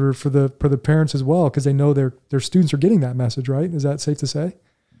part for the parents as well, because they know their students are getting that message, right? Is that safe to say?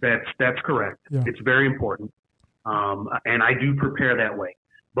 That's correct. Yeah. It's very important, and I do prepare that way.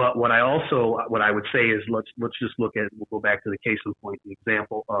 But what I would say is let's just we'll go back to the case in point, the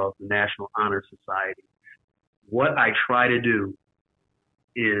example of the National Honor Society. What I try to do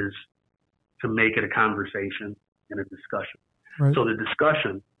is to make it a conversation and a discussion. Right. So the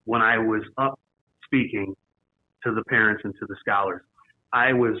discussion, when I was up speaking to the parents and to the scholars,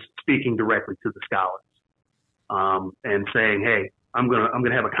 I was speaking directly to the scholars, and saying, "Hey, I'm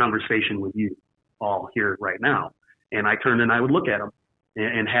gonna have a conversation with you all here right now." And I turned and I would look at them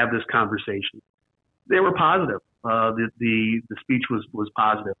and have this conversation. They were positive. The speech was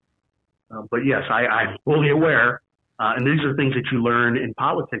positive. But yes, I'm fully aware. And these are things that you learn in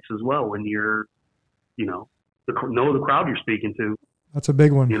politics as well when you're, know the crowd you're speaking to. That's a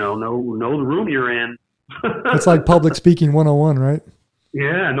big one. Know the room you're in. It's like public speaking 101, right?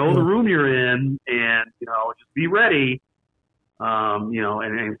 Yeah, the room you're in, and just be ready.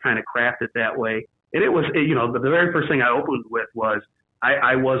 And kind of craft it that way. And it was, the very first thing I opened with was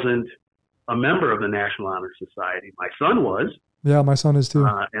I wasn't a member of the National Honor Society. My son was. Yeah, my son is too.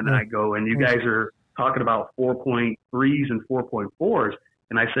 And I go, and you guys are talking about 4.3s and 4.4s.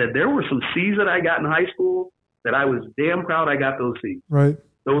 And I said, there were some C's that I got in high school that I was damn proud I got those C's. Right.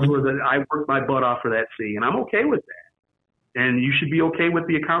 Those were I worked my butt off for that C, and I'm okay with that. And you should be okay with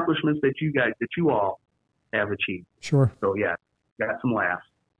the accomplishments that you all have achieved. Sure. So yeah, got some laughs.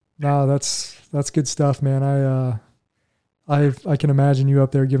 No, that's good stuff, man. I can imagine you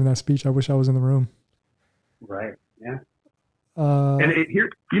up there giving that speech. I wish I was in the room. Right. Yeah. And here,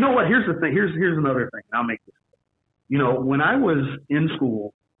 you know what? Here's the thing. Here's another thing. I'll make this. When I was in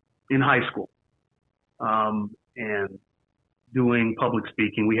school, in high school, and doing public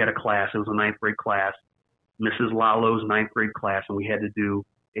speaking, we had a class. It was a 9th grade class, Mrs. Lalo's 9th grade class, and we had to do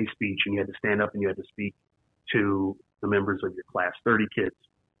a speech, and you had to stand up and you had to speak to the members of your class, 30 kids,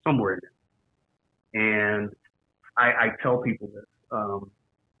 somewhere in there. And I tell people this.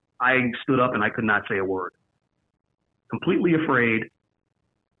 I stood up and I could not say a word. Completely afraid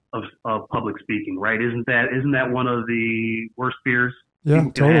of public speaking, right? Isn't that one of the worst fears? Yeah,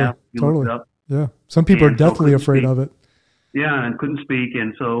 totally. Yeah, some people are definitely afraid of it. Yeah, and couldn't speak.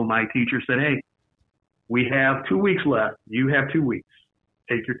 And so my teacher said, "Hey, we have 2 weeks left. You have 2 weeks.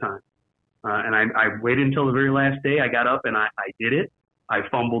 Take your time." And I waited until the very last day. I got up and I did it. I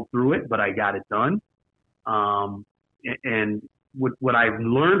fumbled through it, but I got it done. And what I've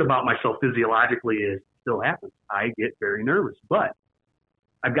learned about myself physiologically is it still happens. I get very nervous, but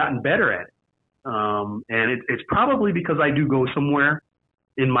I've gotten better at it. And it's probably because I do go somewhere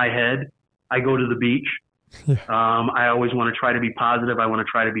in my head. I go to the beach. Yeah. I always want to try to be positive. I want to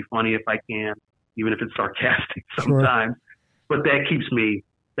try to be funny if I can, even if it's sarcastic sometimes. Sure. But that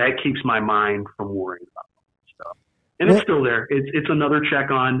keeps my mind from worrying about stuff. And it's still there. It's another check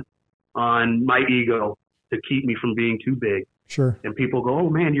on my ego to keep me from being too big. Sure. And people go, "Oh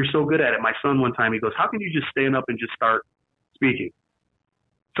man, you're so good at it." My son one time, he goes, "How can you just stand up and just start speaking?"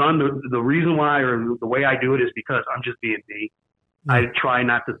 Son, the reason why, or the way I do it is because I'm just being me. Yeah. I try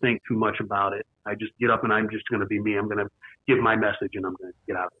not to think too much about it. I just get up and I'm just going to be me. I'm going to give my message and I'm going to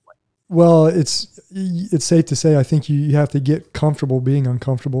get out of the way. Well, it's safe to say, I think you have to get comfortable being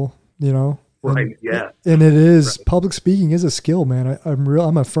uncomfortable, Right. Yeah. And it is, right. Public speaking is a skill, man.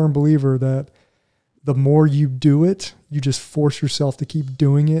 I'm a firm believer that the more you do it, you just force yourself to keep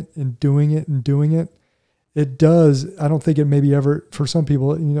doing it and doing it and doing it. It does. I don't think it maybe ever, for some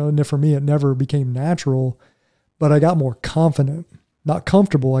people, and for me, it never became natural, but I got more confident, not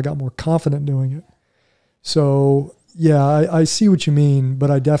comfortable. I got more confident doing it. So yeah, I see what you mean, but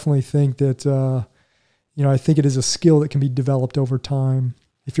I definitely think that, I think it is a skill that can be developed over time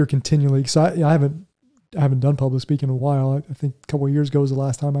if you're continually, because I haven't done public speaking in a while. I think a couple of years ago was the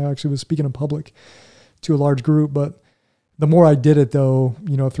last time I actually was speaking in public to a large group. But the more I did it though,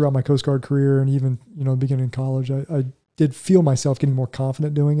 throughout my Coast Guard career and even, beginning in college, I did feel myself getting more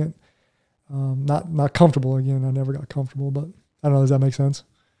confident doing it. Not comfortable again. I never got comfortable, but I don't know. Does that make sense?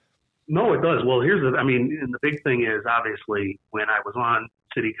 No, it does. Well, and the big thing is obviously when I was on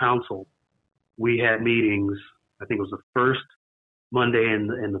city council, we had meetings. I think it was the first Monday and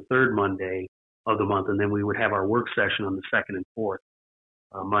the third Monday of the month. And then we would have our work session on the 2nd and 4th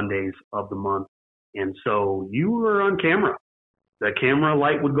Mondays of the month. And so you were on camera. The camera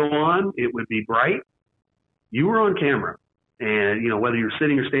light would go on. It would be bright. You were on camera. And, whether you were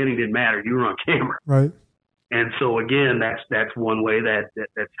sitting or standing didn't matter. You were on camera. Right. And so, again, that's one way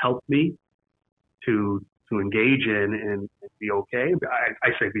that's helped me to engage in and be okay. I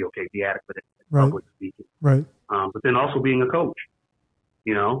say be okay, be adequate at public speaking. Right. But then also being a coach,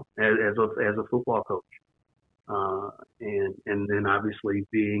 as a football coach. And then obviously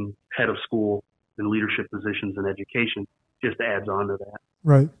being head of school and leadership positions in education just adds on to that.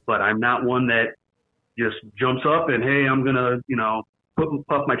 Right. But I'm not one that just jumps up and, hey, I'm going to,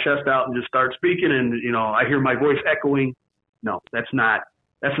 puff my chest out and just start speaking. And, I hear my voice echoing. No, that's not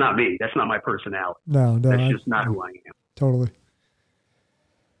me. That's not my personality. No, that's just not who I am. Totally.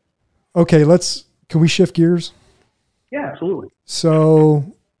 Okay. Can we shift gears? Yeah, absolutely.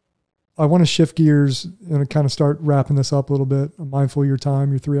 So I want to shift gears and kind of start wrapping this up a little bit. I'm mindful of your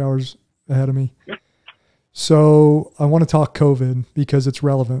time. You're 3 hours ahead of me. Yep. So I want to talk COVID because it's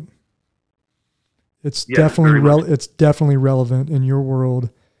relevant. It's definitely relevant in your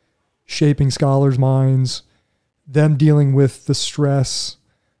world, shaping scholars' minds, them dealing with the stress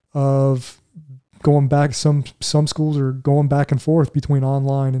of going back. Some schools are going back and forth between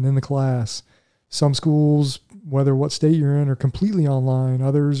online and in the class. Some schools, whether what state you're in, are completely online.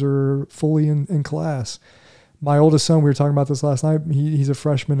 Others are fully in class. My oldest son, we were talking about this last night. He's a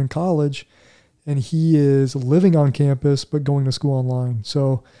freshman in college, and he is living on campus but going to school online.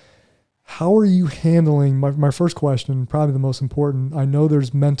 So how are you handling, my first question, probably the most important, I know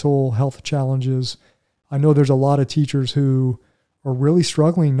there's mental health challenges. I know there's a lot of teachers who are really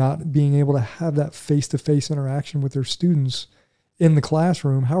struggling not being able to have that face-to-face interaction with their students in the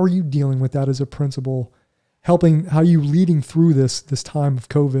classroom. How are you dealing with that as a principal? How are you leading through this time of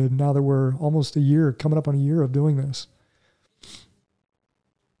COVID now that we're almost coming up on a year of doing this?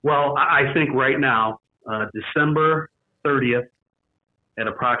 Well, I think right now, December 30th at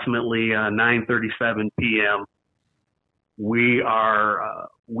approximately 9:37 p.m., we've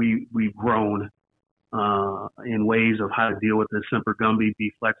grown in ways of how to deal with this. Semper Gumby,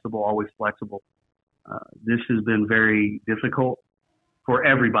 be flexible, always flexible. This has been very difficult for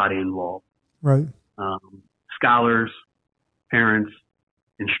everybody involved. Right. Scholars, parents,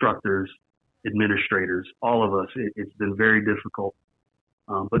 instructors, administrators, all of us. It's been very difficult.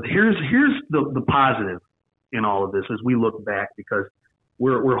 But here's the positive in all of this as we look back, because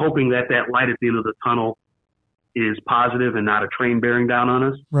we're hoping that light at the end of the tunnel is positive and not a train bearing down on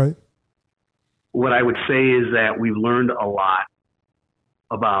us. Right. What I would say is that we've learned a lot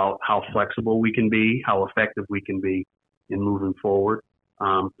about how flexible we can be, how effective we can be in moving forward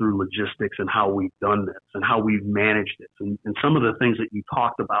through logistics and how we've done this and how we've managed it. And some of the things that you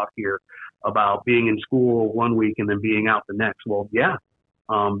talked about here about being in school one week and then being out the next. Well, yeah,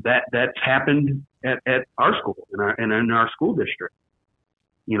 that's happened at our school in our school district.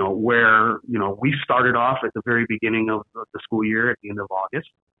 Where we started off at the very beginning of the school year at the end of August.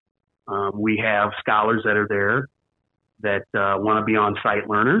 We have scholars that are there that want to be on-site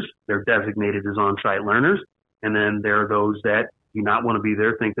learners. They're designated as on-site learners. And then there are those that do not want to be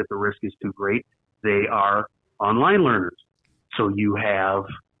there, think that the risk is too great. They are online learners. So you have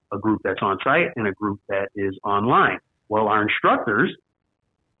a group that's on-site and a group that is online. Well, our instructors,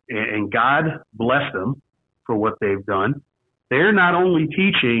 and God bless them for what they've done, they're not only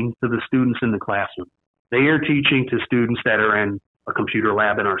teaching to the students in the classroom. They are teaching to students that are in a computer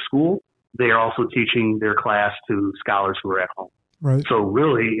lab in our school. They are also teaching their class to scholars who are at home. Right. So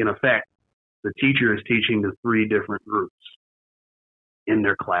really, in effect, the teacher is teaching to 3 different groups in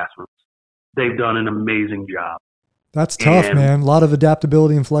their classrooms. They've done an amazing job. That's tough, man. A lot of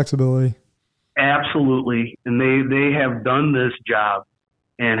adaptability and flexibility. Absolutely. And they have done this job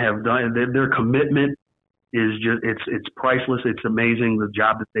and have done, their commitment is just, it's priceless. It's amazing, the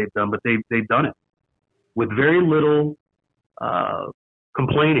job that they've done, but they've done it with very little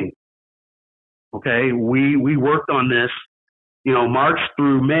complaining. Okay. We worked on this, March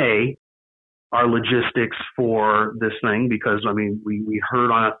through May, our logistics for this thing, because we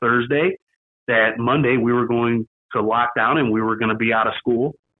heard on a Thursday that Monday we were going to lock down and we were going to be out of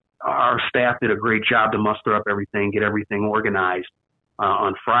school. Our staff did a great job to muster up everything, get everything organized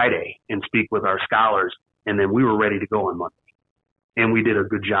on Friday and speak with our scholars. And then we were ready to go on Monday. And we did a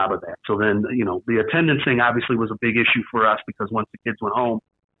good job of that. So then, the attendance thing obviously was a big issue for us, because once the kids went home,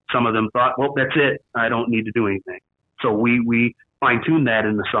 some of them thought, well, that's it. I don't need to do anything. So we fine-tuned that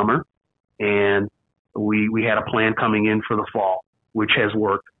in the summer, and we had a plan coming in for the fall, which has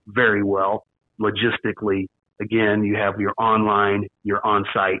worked very well. Logistically, again, you have your online, your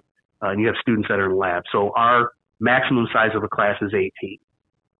on-site, and you have students that are in lab. So our maximum size of a class is 18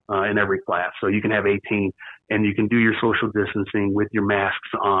 in every class. So you can have 18, and you can do your social distancing with your masks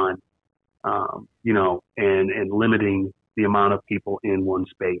on, and limiting the amount of people in one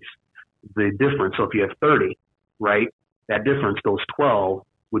space. The difference, so if you have 30, right, that difference, those 12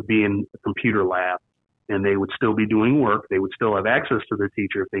 would be in a computer lab, and they would still be doing work. They would still have access to their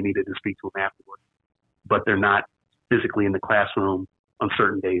teacher if they needed to speak to them afterwards, but they're not physically in the classroom on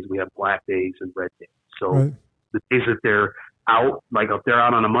certain days. We have black days and red days. So Right. the days that they're out, like if they're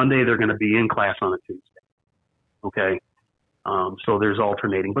out on a Monday, they're going to be in class on a Tuesday. Okay. So there's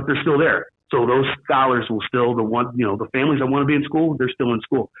alternating, but they're still there. So those scholars will still, the families that want to be in school, they're still in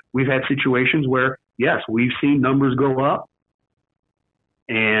school. We've had situations where, yes, we've seen numbers go up.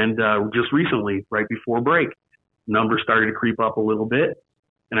 And just recently, right before break, numbers started to creep up a little bit.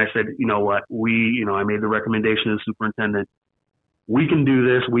 And I said, you know what, I made the recommendation to the superintendent. We can do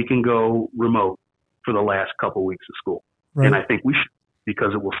this. We can go remote for the last couple of weeks of school. Right. And I think we should,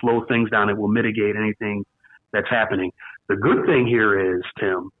 because it will slow things down. It will mitigate anything that's happening. The good thing here is,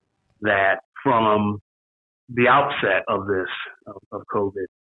 Tim, that from the outset of this, of COVID,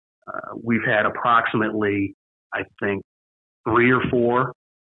 we've had approximately, I think, 3 or 4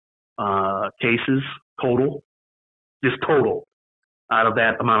 cases total, just total, out of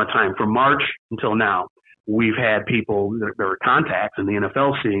that amount of time. From March until now, we've had people, there are contacts, and the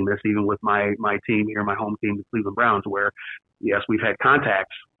NFL seeing this, even with my team here, my home team, the Cleveland Browns, where, yes, we've had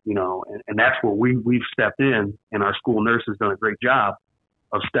contacts, and that's where we've stepped in, and our school nurse has done a great job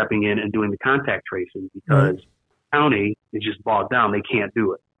of stepping in and doing the contact tracing, because county is just bogged down. They can't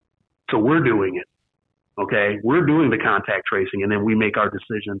do it. So we're doing it. Okay. We're doing the contact tracing, and then we make our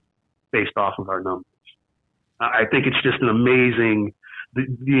decision based off of our numbers. I think it's just an amazing,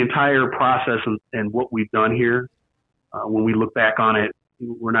 the entire process and what we've done here. When we look back on it,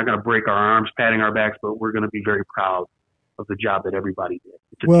 we're not going to break our arms, patting our backs, but we're going to be very proud of the job that everybody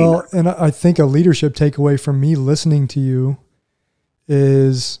did. Well, and I think a leadership takeaway from me listening to you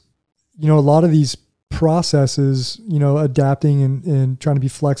is, a lot of these processes, adapting and trying to be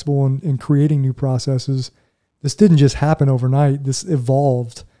flexible and creating new processes. This didn't just happen overnight. This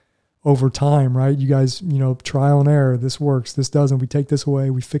evolved over time, right? You guys, trial and error. This works. This doesn't. We take this away.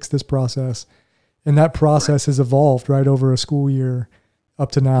 We fix this process. And that process has evolved, right, over a school year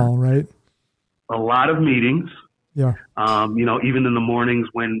up to now, right? A lot of meetings. Yeah. Even in the mornings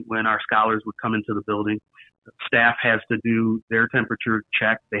when our scholars would come into the building, staff has to do their temperature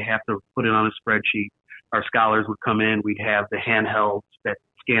check. They have to put it on a spreadsheet. Our scholars would come in. We'd have the handhelds that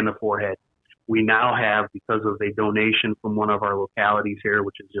scan the forehead. We now have, because of a donation from one of our localities here,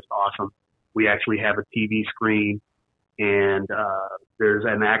 which is just awesome, we actually have a TV screen, and there's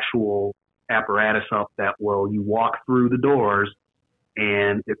an actual apparatus up that you walk through the doors,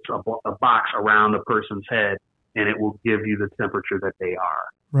 and it's a box around the person's head, and it will give you the temperature that they are.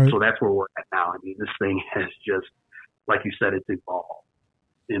 Right. So that's where we're at now. I mean, this thing has just, like you said, it's evolved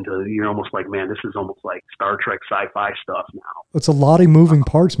into, you're almost like, man, this is almost like Star Trek sci-fi stuff now. It's a lot of moving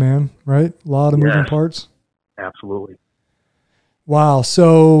parts, man, right? A lot of moving parts. Absolutely. Wow.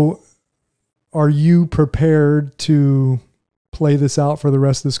 So are you prepared to play this out for the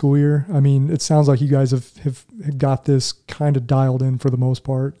rest of the school year? I mean, it sounds like you guys have got this kind of dialed in for the most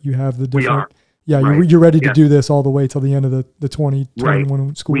part. You have the different... We are. Yeah, right. you're ready to do this all the way till the end of the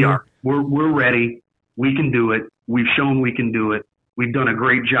 2021 school year. We are. We're ready. We can do it. We've shown we can do it. We've done a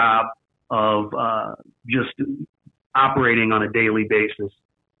great job of just operating on a daily basis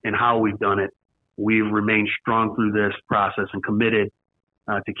and how we've done it. We've remained strong through this process and committed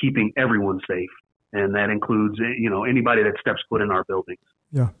to keeping everyone safe. And that includes, anybody that steps foot in our buildings.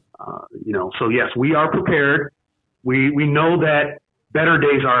 Yeah. So yes, we are prepared. We know that better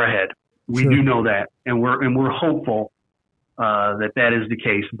days are ahead. We do know that, and we're hopeful that is the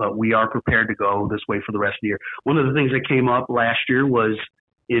case, but we are prepared to go this way for the rest of the year. One of the things that came up last year was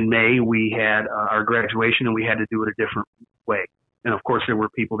in May, we had our graduation, and we had to do it a different way. And of course, there were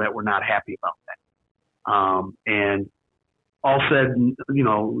people that were not happy about that. And all said,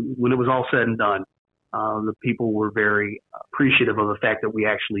 when it was all said and done, the people were very appreciative of the fact that we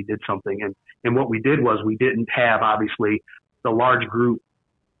actually did something. And what we did was, we didn't have, obviously, the large group,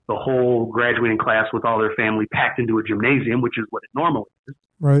 the whole graduating class with all their family packed into a gymnasium, which is what it normally is.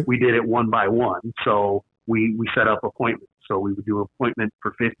 Right. We did it one by one. So we set up appointments. So we would do an appointment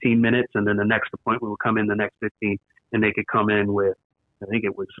for 15 minutes, and then the next appointment would come in the next 15, and they could come in with, I think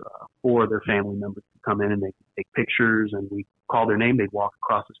it was 4 of their family members could come in, and they could take pictures, and we call their name. They'd walk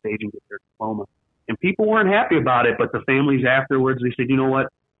across the stage and get their diploma. And people weren't happy about it, but the families afterwards, they said, you know what?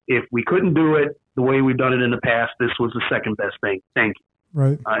 If we couldn't do it the way we've done it in the past, this was the second best thing. Thank you.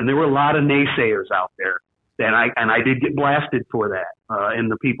 Right. And there were a lot of naysayers out there. And I did get blasted for that.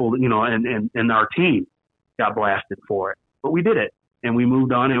 And the people, and our team got blasted for it. But we did it, and we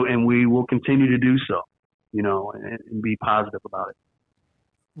moved on, and we will continue to do so, and be positive about it.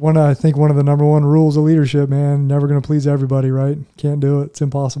 I think one of the number one rules of leadership, man, never going to please everybody, right? Can't do it. It's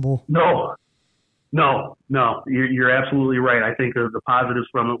impossible. No. You're absolutely right. I think the positives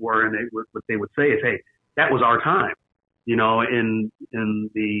from it were, and what they would say is, hey, that was our time. In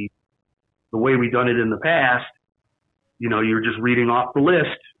the way we've done it in the past, you're just reading off the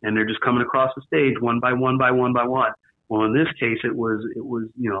list and they're just coming across the stage one by one by one by one. Well, in this case, it was,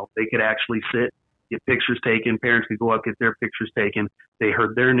 they could actually sit, get pictures taken. Parents could go up, get their pictures taken. They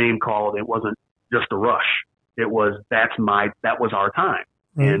heard their name called. It wasn't just a rush. It was, that was our time.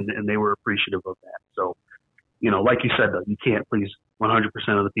 Right. And they were appreciative of that. So, like you said, though, you can't please 100%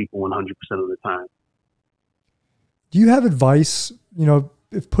 of the people 100% of the time. Do you have advice,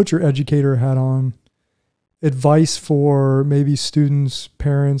 if put your educator hat on, advice for maybe students,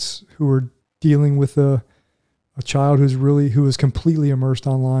 parents who are dealing with a child who is completely immersed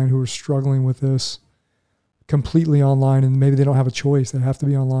online, who are struggling with this completely online, and maybe they don't have a choice, they have to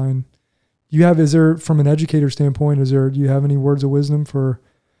be online? Is there, from an educator standpoint, do you have any words of wisdom for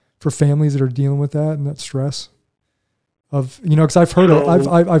families that are dealing with that and that stress because I've heard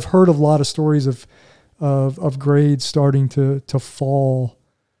of a lot of stories of grades starting to fall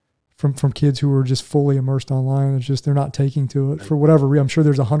from kids who are just fully immersed online. It's just, they're not taking to it for whatever reason. I'm sure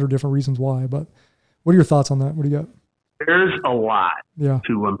there's 100 different reasons why, but what are your thoughts on that? What do you got? There's a lot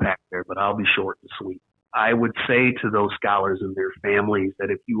to unpack there, but I'll be short and sweet. I would say to those scholars and their families that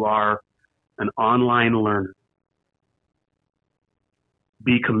if you are an online learner,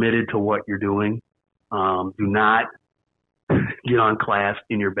 be committed to what you're doing. Do not get on class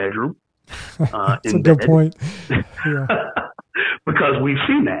in your bedroom. That's a good point. Yeah. Because we've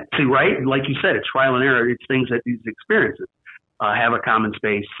seen that. See, right? Like you said, it's trial and error. It's things that these experiences have a common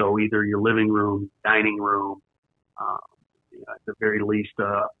space. So either your living room, dining room, at the very least,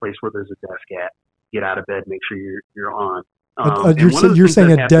 a place where there's a desk at. Get out of bed. Make sure you're on. You're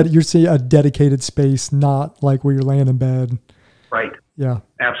saying a dedicated space, not like where you're laying in bed. Right. Yeah.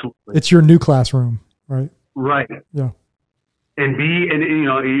 Absolutely. It's your new classroom, right? Right. Yeah. And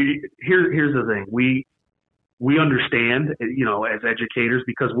here's the thing. We understand, as educators,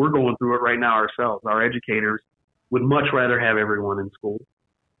 because we're going through it right now ourselves. Our educators would much rather have everyone in school.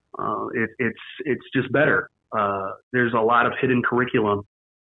 It's just better. There's a lot of hidden curriculum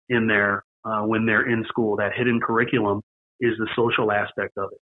in there when they're in school. That hidden curriculum is the social aspect of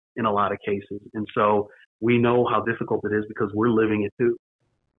it in a lot of cases. And so we know how difficult it is because we're living it too.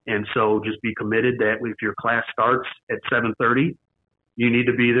 And so just be committed that if your class starts at 7:30, you need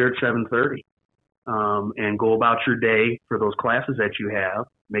to be there at 7:30. And go about your day for those classes that you have,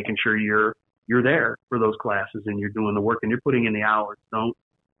 making sure you're there for those classes and you're doing the work and you're putting in the hours. Don't,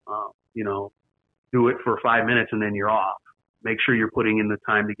 do it for 5 minutes and then you're off. Make sure you're putting in the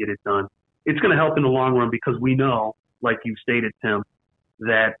time to get it done. It's going to help in the long run because we know, like you stated, Tim,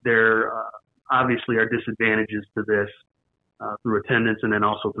 that there obviously are disadvantages to this through attendance and then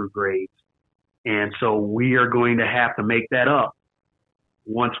also through grades. And so we are going to have to make that up.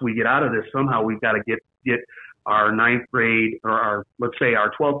 Once we get out of this, somehow we've got to get our 9th grade or let's say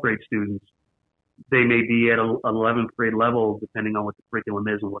our 12th grade students. They may be at an 11th grade level, depending on what the curriculum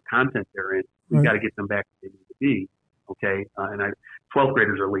is and what content they're in. We've got to get them back where they need to be. Okay. 12th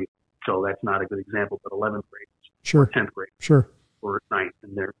graders are leaving. So that's not a good example, but 11th graders, sure, 10th graders, sure, or 9th,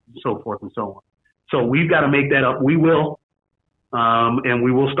 and they're so forth and so on. So we've got to make that up. We will, and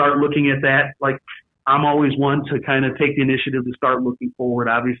we will start looking at that. Like I'm always one to kind of take the initiative to start looking forward.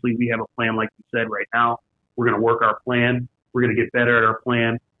 Obviously, we have a plan, like you said, right now. We're going to work our plan. We're going to get better at our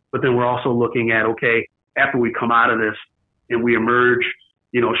plan. But then we're also looking at, okay, after we come out of this and we emerge,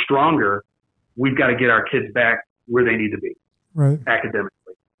 stronger, we've got to get our kids back where they need to be, right,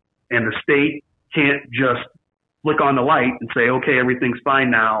 academically. And the state can't just flick on the light and say, okay, everything's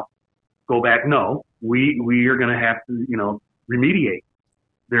fine now, go back. No, we are going to have to, remediate.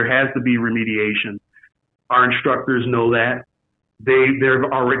 There has to be remediation. Our instructors know that. They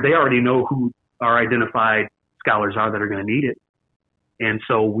already know who our identified scholars are that are going to need it. And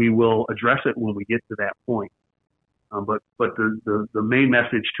so we will address it when we get to that point. But the main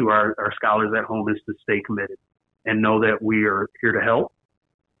message to our scholars at home is to stay committed and know that we are here to help.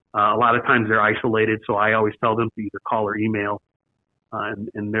 A lot of times they're isolated, so I always tell them to either call or email.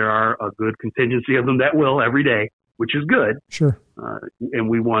 And there are a good contingency of them that will every day, which is good. Sure. And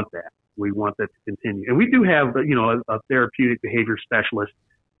we want that. We want that to continue. And we do have, a therapeutic behavior specialist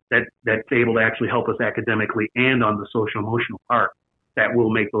that's able to actually help us academically and on the social emotional part. that will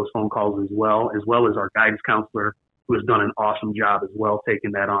make those phone calls as well as our guidance counselor, who has done an awesome job as well,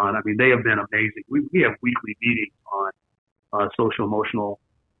 taking that on. I mean, they have been amazing. We have weekly meetings on social, emotional,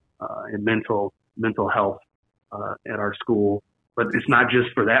 and mental health at our school. But it's not just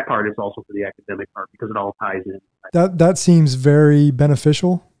for that part; it's also for the academic part, because it all ties in. That seems very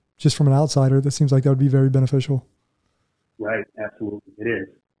beneficial. Just from an outsider, that seems like that would be very beneficial. Right, absolutely, it is.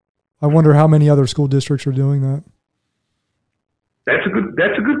 I wonder how many other school districts are doing that. That's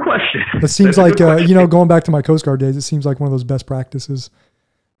a good question. It seems like going back to my Coast Guard days, it seems like one of those best practices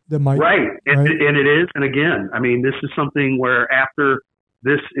that might. Right, and it is. And again, I mean, this is something where after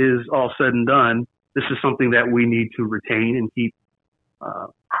this is all said and done, this is something that we need to retain and keep,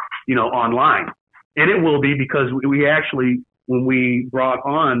 online. And it will be, because we actually, when we brought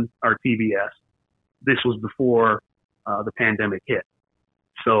on our TVS, this was before the pandemic hit.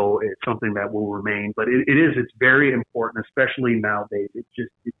 So it's something that will remain, but it's very important, especially nowadays.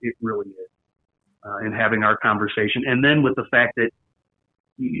 It really is, in having our conversation. And then with the fact that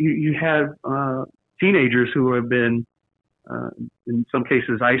you have teenagers who have been, in some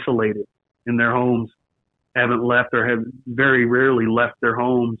cases, isolated in their homes, haven't left or have very rarely left their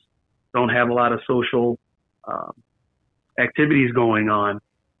homes, don't have a lot of social activities going on,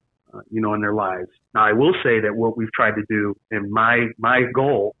 in their lives. Now, I will say that what we've tried to do, and my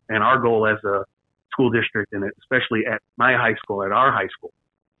goal and our goal as a school district, and especially at my high school, at our high school,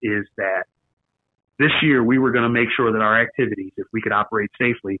 is that this year we were going to make sure that our activities, if we could operate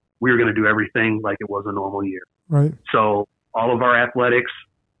safely, we were going to do everything like it was a normal year. Right. So all of our athletics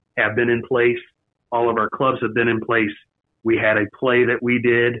have been in place. All of our clubs have been in place. We had a play that we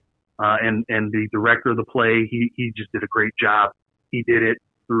did, and the director of the play, he just did a great job. He did it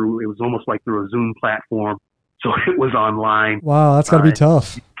it was almost like through a Zoom platform. So it was online. Wow, that's got to be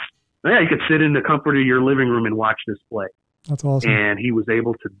tough. Yeah, you could sit in the comfort of your living room and watch this play. That's awesome. And he was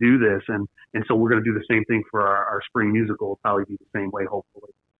able to do this. And so we're going to do the same thing for our spring musical. It'll probably be the same way,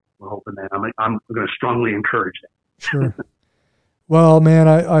 hopefully. We're hoping that. I'm going to strongly encourage that. Sure. Well, man,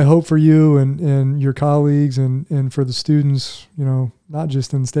 I hope for you and your colleagues and for the students, not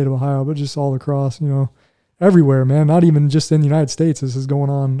just in the state of Ohio, but just all across, everywhere, man, not even just in the United States. This is going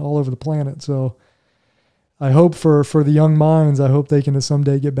on all over the planet. So I hope for the young minds, I hope they can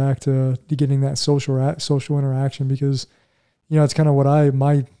someday get back to getting that social interaction, because, it's kind of what I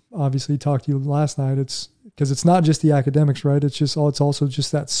obviously talked to you last night. It's because it's not just the academics, right? It's also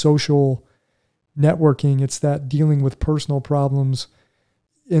just that social networking. It's that dealing with personal problems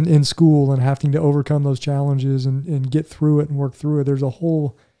in school and having to overcome those challenges and get through it and work through it. There's a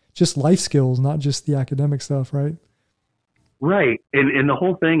whole just life skills, not just the academic stuff, right? Right. And the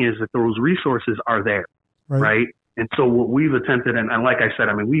whole thing is that those resources are there, right? And so what we've attempted, and like I said,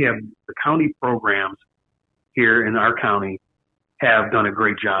 I mean, we have the county programs here in our county have done a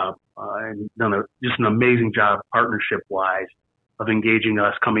great job and done just an amazing job partnership-wise of engaging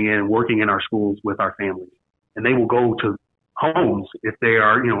us, coming in and working in our schools with our families. And they will go to homes if they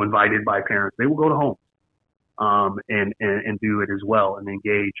are, invited by parents. They will go to homes. And do it as well and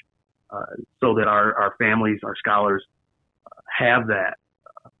engage, so that our families, our scholars, have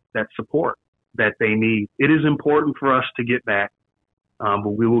that support that they need. It is important for us to get back, but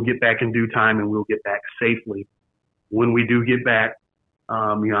we will get back in due time, and we'll get back safely. When we do get back,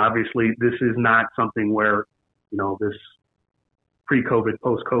 obviously this is not something where, this pre-COVID,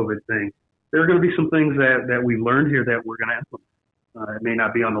 post-COVID thing. There are going to be some things that we learned here that we're going to implement. It may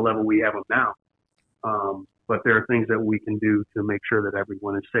not be on the level we have them now. But there are things that we can do to make sure that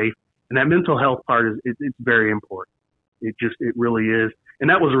everyone is safe. And that mental health part it's very important. It really is. And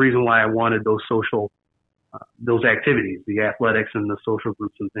that was the reason why I wanted those social, those activities, the athletics and the social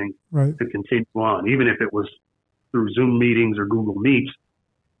groups and things to continue on, even if it was through Zoom meetings or Google Meets,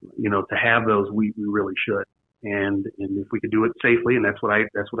 to have those, we really should. And if we could do it safely, and that's what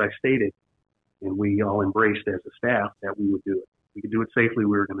I stated, and we all embraced as a staff that we would do it. If we could do it safely,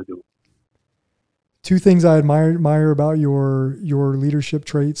 we were going to do it. Two things I admire about your leadership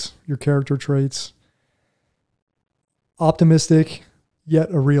traits, your character traits: optimistic, yet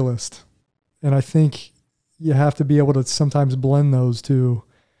a realist. And I think you have to be able to sometimes blend those two,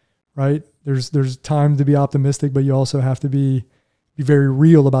 right? There's time to be optimistic, but you also have to be very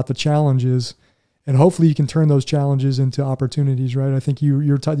real about the challenges, and hopefully you can turn those challenges into opportunities, right? I think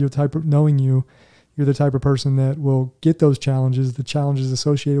you're type of, knowing you're the type of person that will get those challenges, the challenges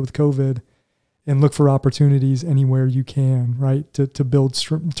associated with COVID, and look for opportunities anywhere you can, right? To build,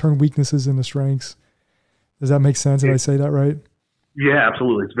 turn weaknesses into strengths. Does that make sense? Did I say that right? Yeah,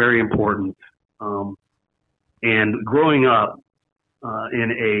 absolutely. It's very important. And growing up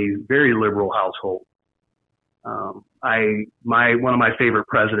in a very liberal household, One of my favorite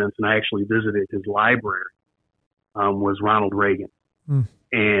presidents, and I actually visited his library, was Ronald Reagan.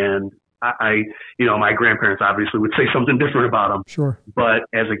 And my grandparents obviously would say something different about him. Sure. But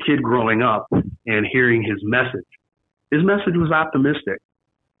as a kid growing up and hearing his message was optimistic.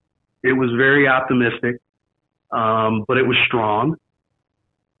 It was very optimistic, but it was strong.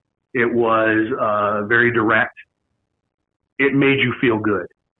 It was very direct. It made you feel good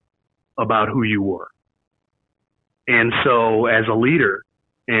about who you were. And so as a leader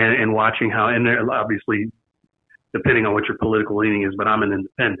and watching how, and obviously depending on what your political leaning is, but I'm an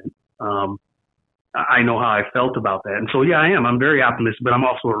independent. I know how I felt about that. And so, yeah, I am. I'm very optimistic, but I'm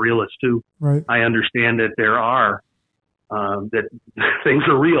also a realist too. Right. I understand that there are, that things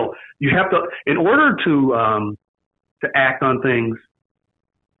are real. You have to, in order to act on things,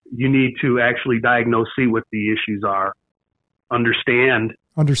 you need to actually diagnose, see what the issues are, understand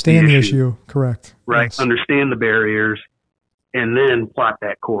the issue. Correct. Right. Yes. Understand the barriers, and then plot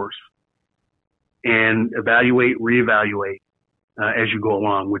that course and evaluate, reevaluate as you go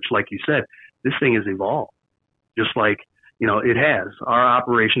along, which, like you said, this thing has evolved. Just like, it has. Our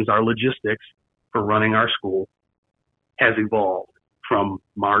operations, our logistics for running our school has evolved from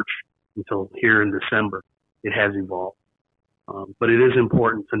March until here in December. It has evolved. But it is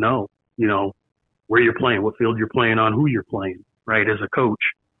important to know, where you're playing, what field you're playing on, who you're playing, right? As a coach,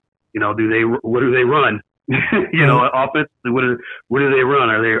 what do they run? Offensively, what do they run?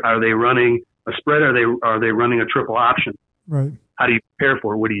 Are they running a spread? Are they running a triple option? Right. How do you prepare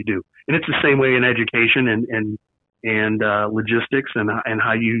for it? What do you do? And it's the same way in education and logistics and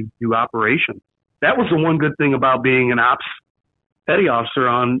how you do operations. That was the one good thing about being an ops petty officer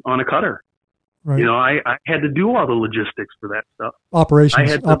on a cutter. Right. I had to do all the logistics for that stuff.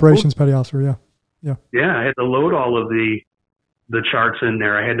 Operations petty officer. Yeah. Yeah. I had to load all of the charts in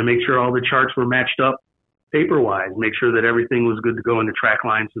there. I had to make sure all the charts were matched up paper-wise, make sure that everything was good to go in the track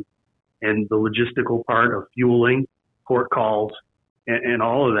lines and the logistical part of fueling, port calls, and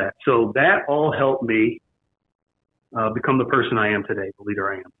all of that. So that all helped me become the person I am today, the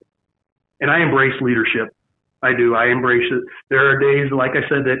leader I am. And I embrace leadership. I do. I embrace it. There are days, like I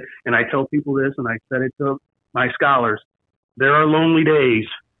said, and I tell people this, and I said it to my scholars, there are lonely days.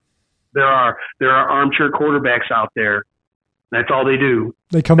 There are armchair quarterbacks out there. That's all they do.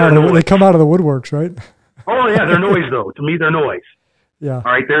 They come out of the woodworks, right? Oh yeah, they're noise though. To me, they're noise. Yeah.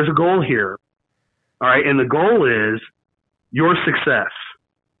 All right. There's a goal here. All right. And the goal is your success,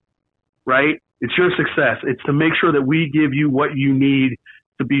 right? It's your success. It's to make sure that we give you what you need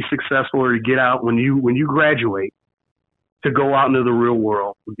to be successful or to get out when you graduate, to go out into the real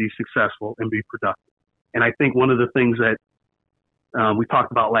world and be successful and be productive. And I think one of the things that we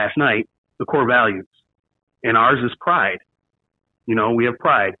talked about last night, the core values, and ours is pride. We have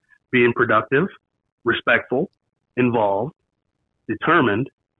pride, being productive, respectful, involved, determined,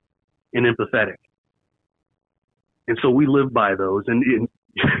 and empathetic. And so we live by those. And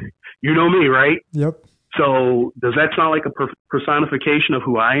you know me, right? Yep. So does that sound like a personification of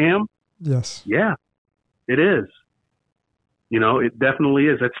who I am? Yes. Yeah, it is. It definitely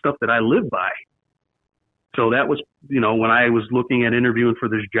is. That's stuff that I live by. So that was, when I was looking at interviewing for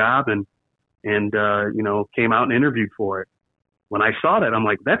this job and came out and interviewed for it. When I saw that, I'm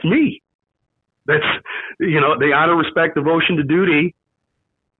like, that's me. That's, the honor, respect, devotion to duty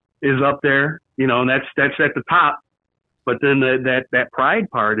is up there, and that's at the top. But then that pride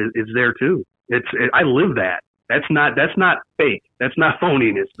part is there too. I live that. That's not fake. That's not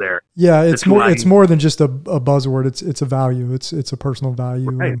phoniness there. Yeah. It's more than just a buzzword. It's a value. It's a personal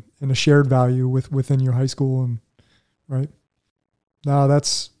value, right, and a shared value within your high school. And right. No,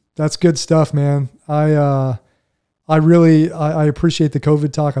 that's good stuff, man. I really appreciate the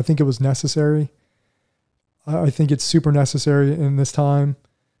COVID talk. I think it was necessary. I think it's super necessary in this time.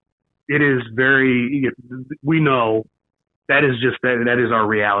 It is we know that is our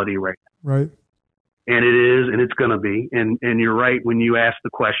reality right now. Right. And it is, and it's going to be. And you're right when you ask the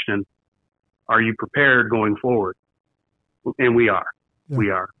question, are you prepared going forward? And we are. Yeah. We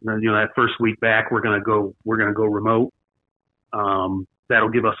are. That first week back, we're going to go remote. That'll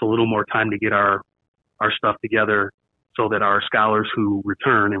give us a little more time to get our stuff together so that our scholars who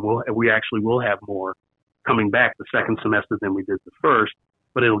return, and we actually will have more coming back the second semester than we did the first,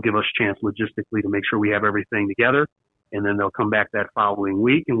 but it'll give us a chance logistically to make sure we have everything together, and then they'll come back that following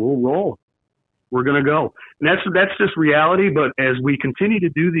week and we'll roll. We're going to go. And that's just reality. But as we continue to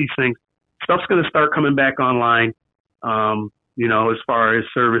do these things, stuff's going to start coming back online, as far as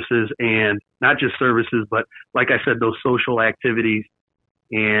services, and not just services, but like I said, those social activities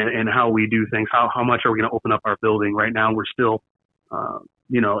and how we do things. How much are we going to open up our building? Right now, we're still,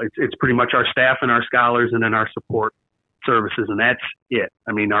 it's pretty much our staff and our scholars and then our support services, and that's it.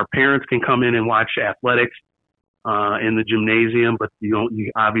 I mean, our parents can come in and watch athletics in the gymnasium, but you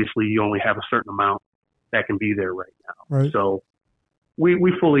only have a certain amount that can be there right now. Right. So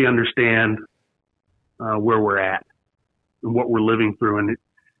we fully understand where we're at and what we're living through,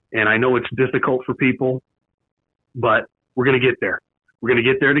 and I know it's difficult for people, but we're going to get there. We're going to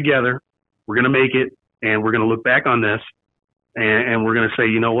get there together. We're going to make it, and we're going to look back on this, and we're going to say,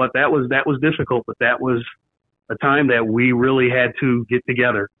 you know what, that was difficult, but that was a time that we really had to get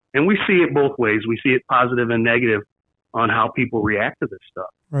together. And we see it both ways. We see it positive and negative on how people react to this stuff.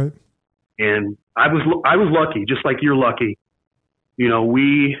 Right. And I was lucky, just like you're lucky.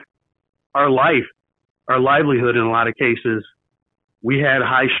 Our livelihood in a lot of cases, we had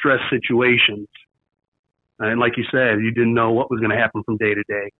high stress situations. And like you said, you didn't know what was going to happen from day to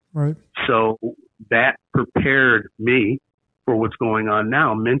day. Right. So that prepared me for what's going on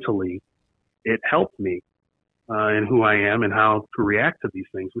now mentally. It helped me in who I am and how to react to these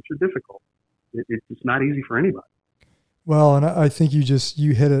things, which are difficult. It's not easy for anybody. Well, and I think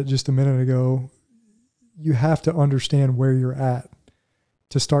you hit it just a minute ago. You have to understand where you're at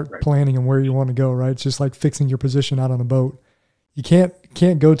to start planning and where you want to go, right? It's just like fixing your position out on a boat. You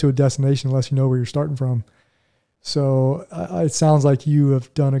can't go to a destination unless you know where you're starting from. So it sounds like you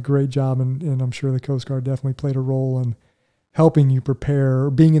have done a great job, and I'm sure the Coast Guard definitely played a role in helping you prepare,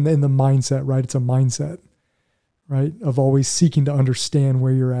 being in the mindset, right? It's a mindset, right, of always seeking to understand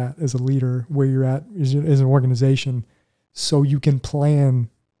where you're at as a leader, where you're at as an organization, so you can plan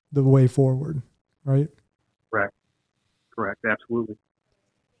the way forward, right? Correct. Absolutely.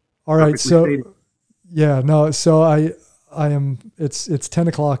 All right. So I am, it's 10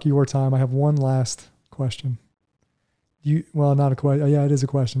 o'clock your time. I have one last question. Not a question. Yeah, it is a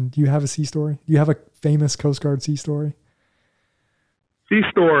question. Do you have a sea story? Do you have a famous Coast Guard sea story? Sea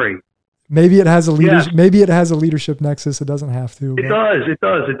story. Maybe it has a leadership nexus. It doesn't have to. It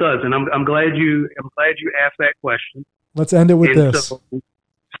does. And I'm glad you asked that question. Let's end it with this. So,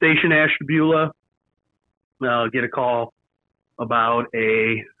 Station Ashtabula, get a call about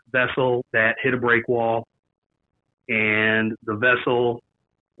a vessel that hit a break wall, and the vessel,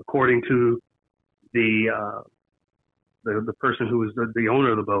 according to the person who was the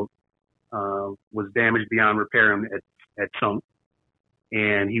owner of the boat, was damaged beyond repair and had sunk.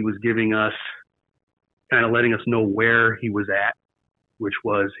 And he was giving us, kind of letting us know where he was at, which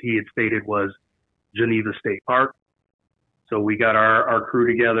he had stated was Geneva State Park. So we got our crew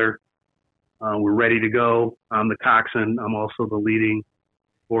together. We're ready to go. I'm the coxswain. I'm also the leading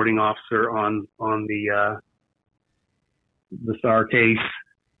boarding officer on the SAR case.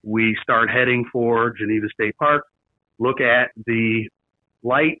 We start heading for Geneva State Park, look at the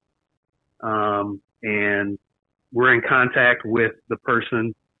light, and we're in contact with the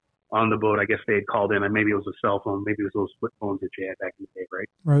person on the boat. I guess they had called in, and maybe it was a cell phone, maybe it was those flip phones that you had back in the day, right?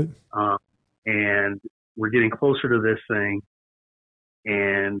 Right. And we're getting closer to this thing,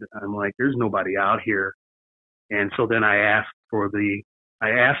 and I'm like, there's nobody out here. And so then I asked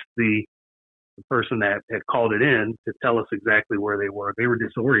the person that had called it in to tell us exactly where they were. They were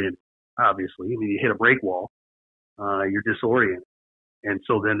disoriented, obviously. I mean, you hit a break wall, you're disoriented. And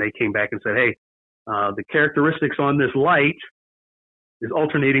so then they came back and said, hey, the characteristics on this light is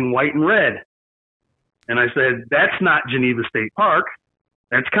alternating white and red. And I said, that's not Geneva State Park.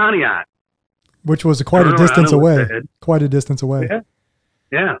 That's Conneaut. Which was quite a distance away. Quite a distance away.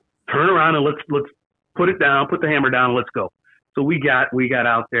 Yeah. Turn around and let's put it down, put the hammer down, and let's go. So we got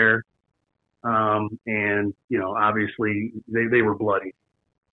out there, and obviously they were bloodied.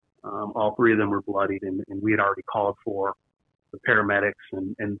 All three of them were bloodied, and we had already called for the paramedics,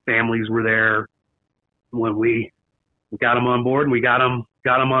 and families were there when we got them on board, and we got them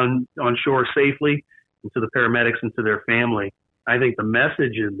on shore safely, and to the paramedics and to their family. I think the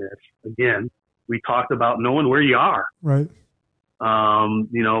message in this, again, we talked about knowing where you are. Right.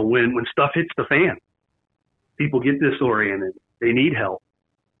 When stuff hits the fan, people get disoriented. They need help.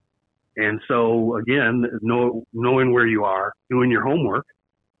 And so, again, knowing where you are, doing your homework,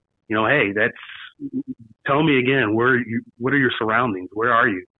 hey, tell me again, what are your surroundings? Where are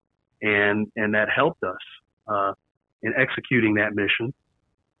you? And that helped us in executing that mission.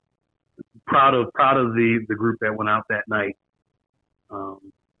 Proud of the group that went out that night. But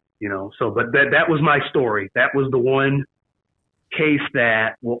that was my story. That was the one case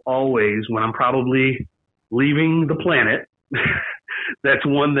that will always, when I'm probably leaving the planet, that's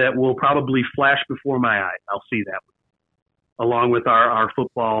one that will probably flash before my eyes. I'll see that one, along with our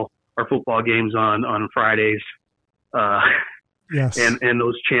football games on Fridays. Yes. And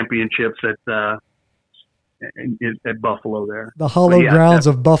those championships that at Buffalo there. The hallowed grounds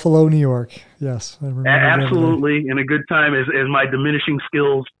of Buffalo, New York. Yes. I remember absolutely. And a good time as my diminishing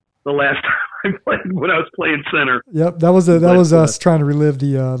skills the last time I played when I was playing center. Yep. That was us trying to relive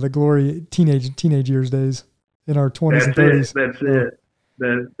the glory teenage years days in our 20s and 30s.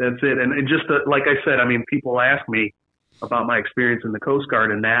 That's it. And just like I said, I mean, people ask me about my experience in the Coast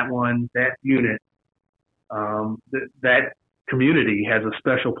Guard, and that unit, that community has a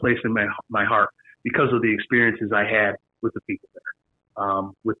special place in my heart because of the experiences I had with the people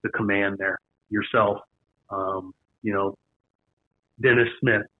there, with the command there, yourself, Dennis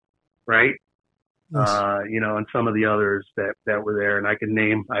Smith, right? Yes. And some of the others that were there, and I can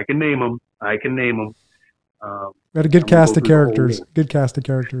name them. We had a good cast of characters. Good cast of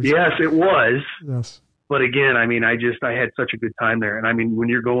characters. Yes, it was. Yes. But again, I mean, I had such a good time there. And I mean, when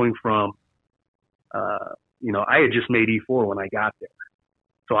you're going from, I had just made E4 when I got there.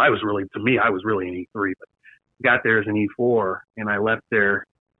 So I was really an E3, but got there as an E4 and I left there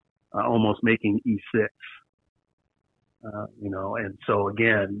almost making E6. And so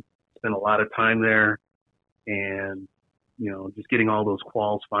again, spent a lot of time there and, just getting all those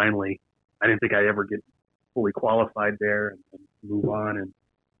quals finally. I didn't think I'd ever get fully qualified there and move on and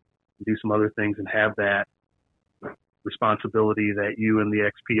do some other things and have that responsibility that you and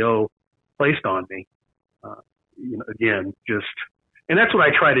the XPO placed on me. And that's what I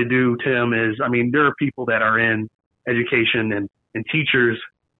try to do, Tim, is, I mean, there are people that are in education and teachers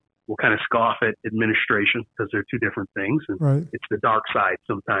will kind of scoff at administration because they're two different things. And right. It's the dark side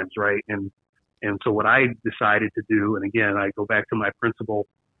sometimes, right? And so what I decided to do, and again, I go back to my principal,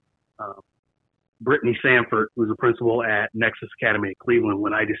 Brittany Sanford, who's a principal at Nexus Academy at Cleveland.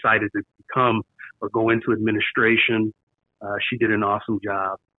 When I decided to become or go into administration, she did an awesome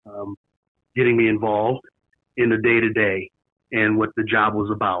job getting me involved in the day-to-day and what the job was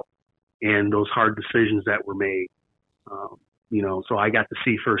about and those hard decisions that were made. So I got to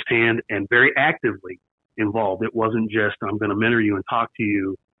see firsthand and very actively involved. It wasn't just, I'm going to mentor you and talk to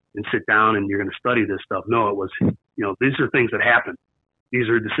you and sit down and you're going to study this stuff. No, it was, these are things that happen. These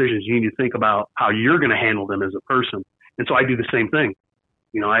are decisions you need to think about how you're going to handle them as a person. And so I do the same thing.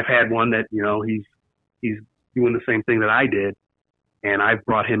 I've had one that, he's doing the same thing that I did. And I've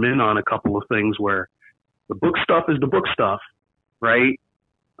brought him in on a couple of things where the book stuff is the book stuff, right?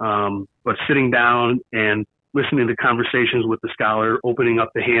 But sitting down and listening to conversations with the scholar, opening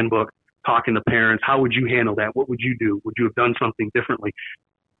up the handbook, talking to parents, how would you handle that? What would you do? Would you have done something differently?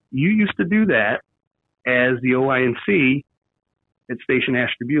 You used to do that as the OINC at Station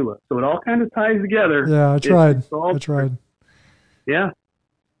Ashtabula. So it all kind of ties together. Yeah, I tried. Yeah.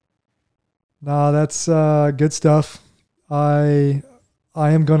 No, that's good stuff. I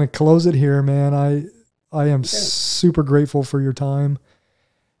am going to close it here, man. I am super grateful for your time.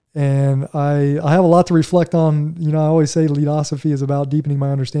 And I have a lot to reflect on. I always say Leadosophy is about deepening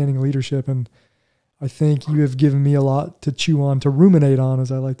my understanding of leadership. And I think you have given me a lot to chew on, to ruminate on,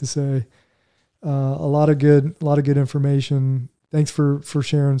 as I like to say. A lot of good information. Thanks for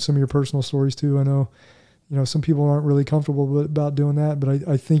sharing some of your personal stories too. I know, some people aren't really comfortable about doing that, but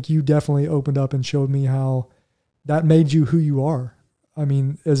I think you definitely opened up and showed me how that made you who you are. I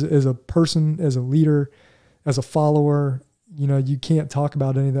mean, as a person, as a leader, as a follower, you can't talk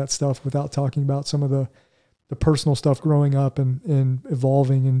about any of that stuff without talking about some of the personal stuff growing up and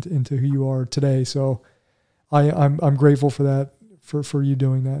evolving into who you are today. So I'm grateful for that, for you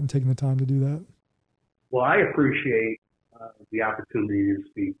doing that and taking the time to do that. Well, I appreciate the opportunity to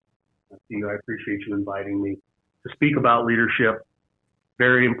speak to you. I appreciate you inviting me to speak about leadership.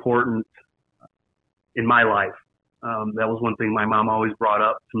 Very important in my life. That was one thing my mom always brought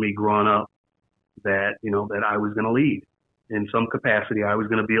up to me growing up, that, that I was going to lead in some capacity. I was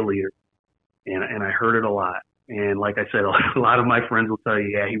going to be a leader. And I heard it a lot. And like I said, a lot of my friends will tell you,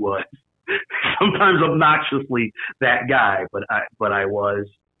 yeah, he was. Sometimes obnoxiously that guy, but I was.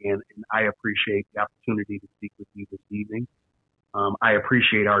 And I appreciate the opportunity to speak with you this evening. I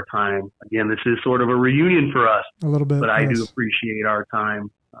appreciate our time. Again, this is sort of a reunion for us. A little bit. But I do appreciate our time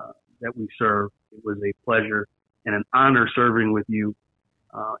that we served. It was a pleasure and an honor serving with you.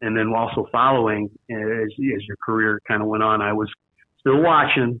 And then also following as your career kind of went on, I was still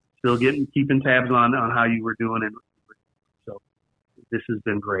watching, still keeping tabs on how you were doing. And so this has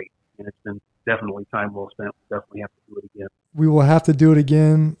been great. And it's been definitely time well spent. We'll definitely have to do it again. We will have to do it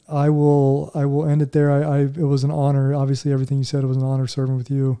again. I will end it there. It was an honor. Obviously, everything you said, it was an honor serving with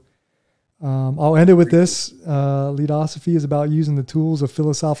you. I'll end it with this. Leadosophy is about using the tools of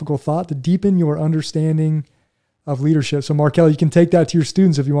philosophical thought to deepen your understanding of leadership. So, Markel, you can take that to your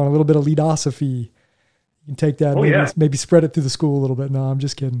students if you want a little bit of Leadosophy. You can take that maybe spread it through the school a little bit. No, I'm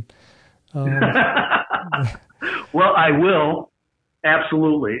just kidding. Well, I will.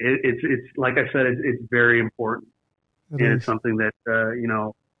 Absolutely. It's like I said, it's very important. It's something that,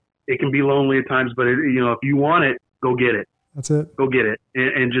 it can be lonely at times, but if you want it, go get it. That's it. Go get it.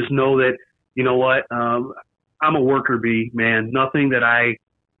 And just know that, you know what? I'm a worker bee, man. Nothing that I've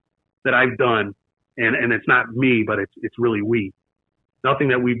done, and it's not me, but it's really we. Nothing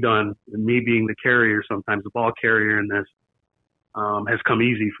that we've done, and me being the carrier, sometimes the ball carrier in this, has come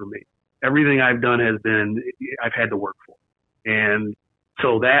easy for me. Everything I've done I've had to work for. And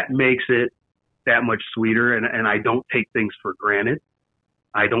so that makes it that much sweeter. And I don't take things for granted.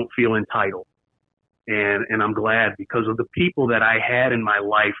 I don't feel entitled. And I'm glad because of the people that I had in my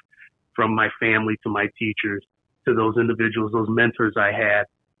life, from my family to my teachers, to those individuals, those mentors I had,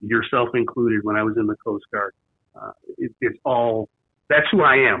 yourself included when I was in the Coast Guard. It's all, that's who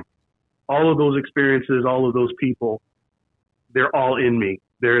I am. All of those experiences, all of those people, they're all in me.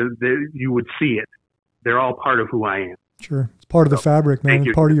 You would see it. They're all part of who I am. Sure. It's part of the fabric, man.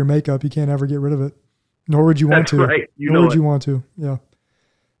 It's part of your makeup. You can't ever get rid of it. Nor would you want to. That's right. Nor would you want to. Yeah.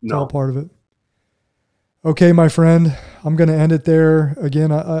 It's all part of it. Okay, my friend. I'm going to end it there.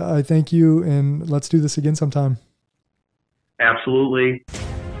 Again, I thank you, and let's do this again sometime. Absolutely.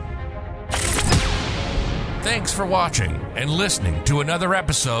 Thanks for watching and listening to another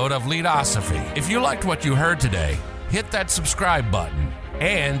episode of Leadosophy. If you liked what you heard today, hit that subscribe button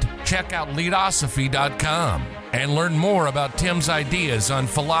and check out Leadosophy.com and learn more about Tim's ideas on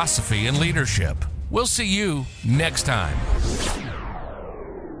philosophy and leadership. We'll see you next time.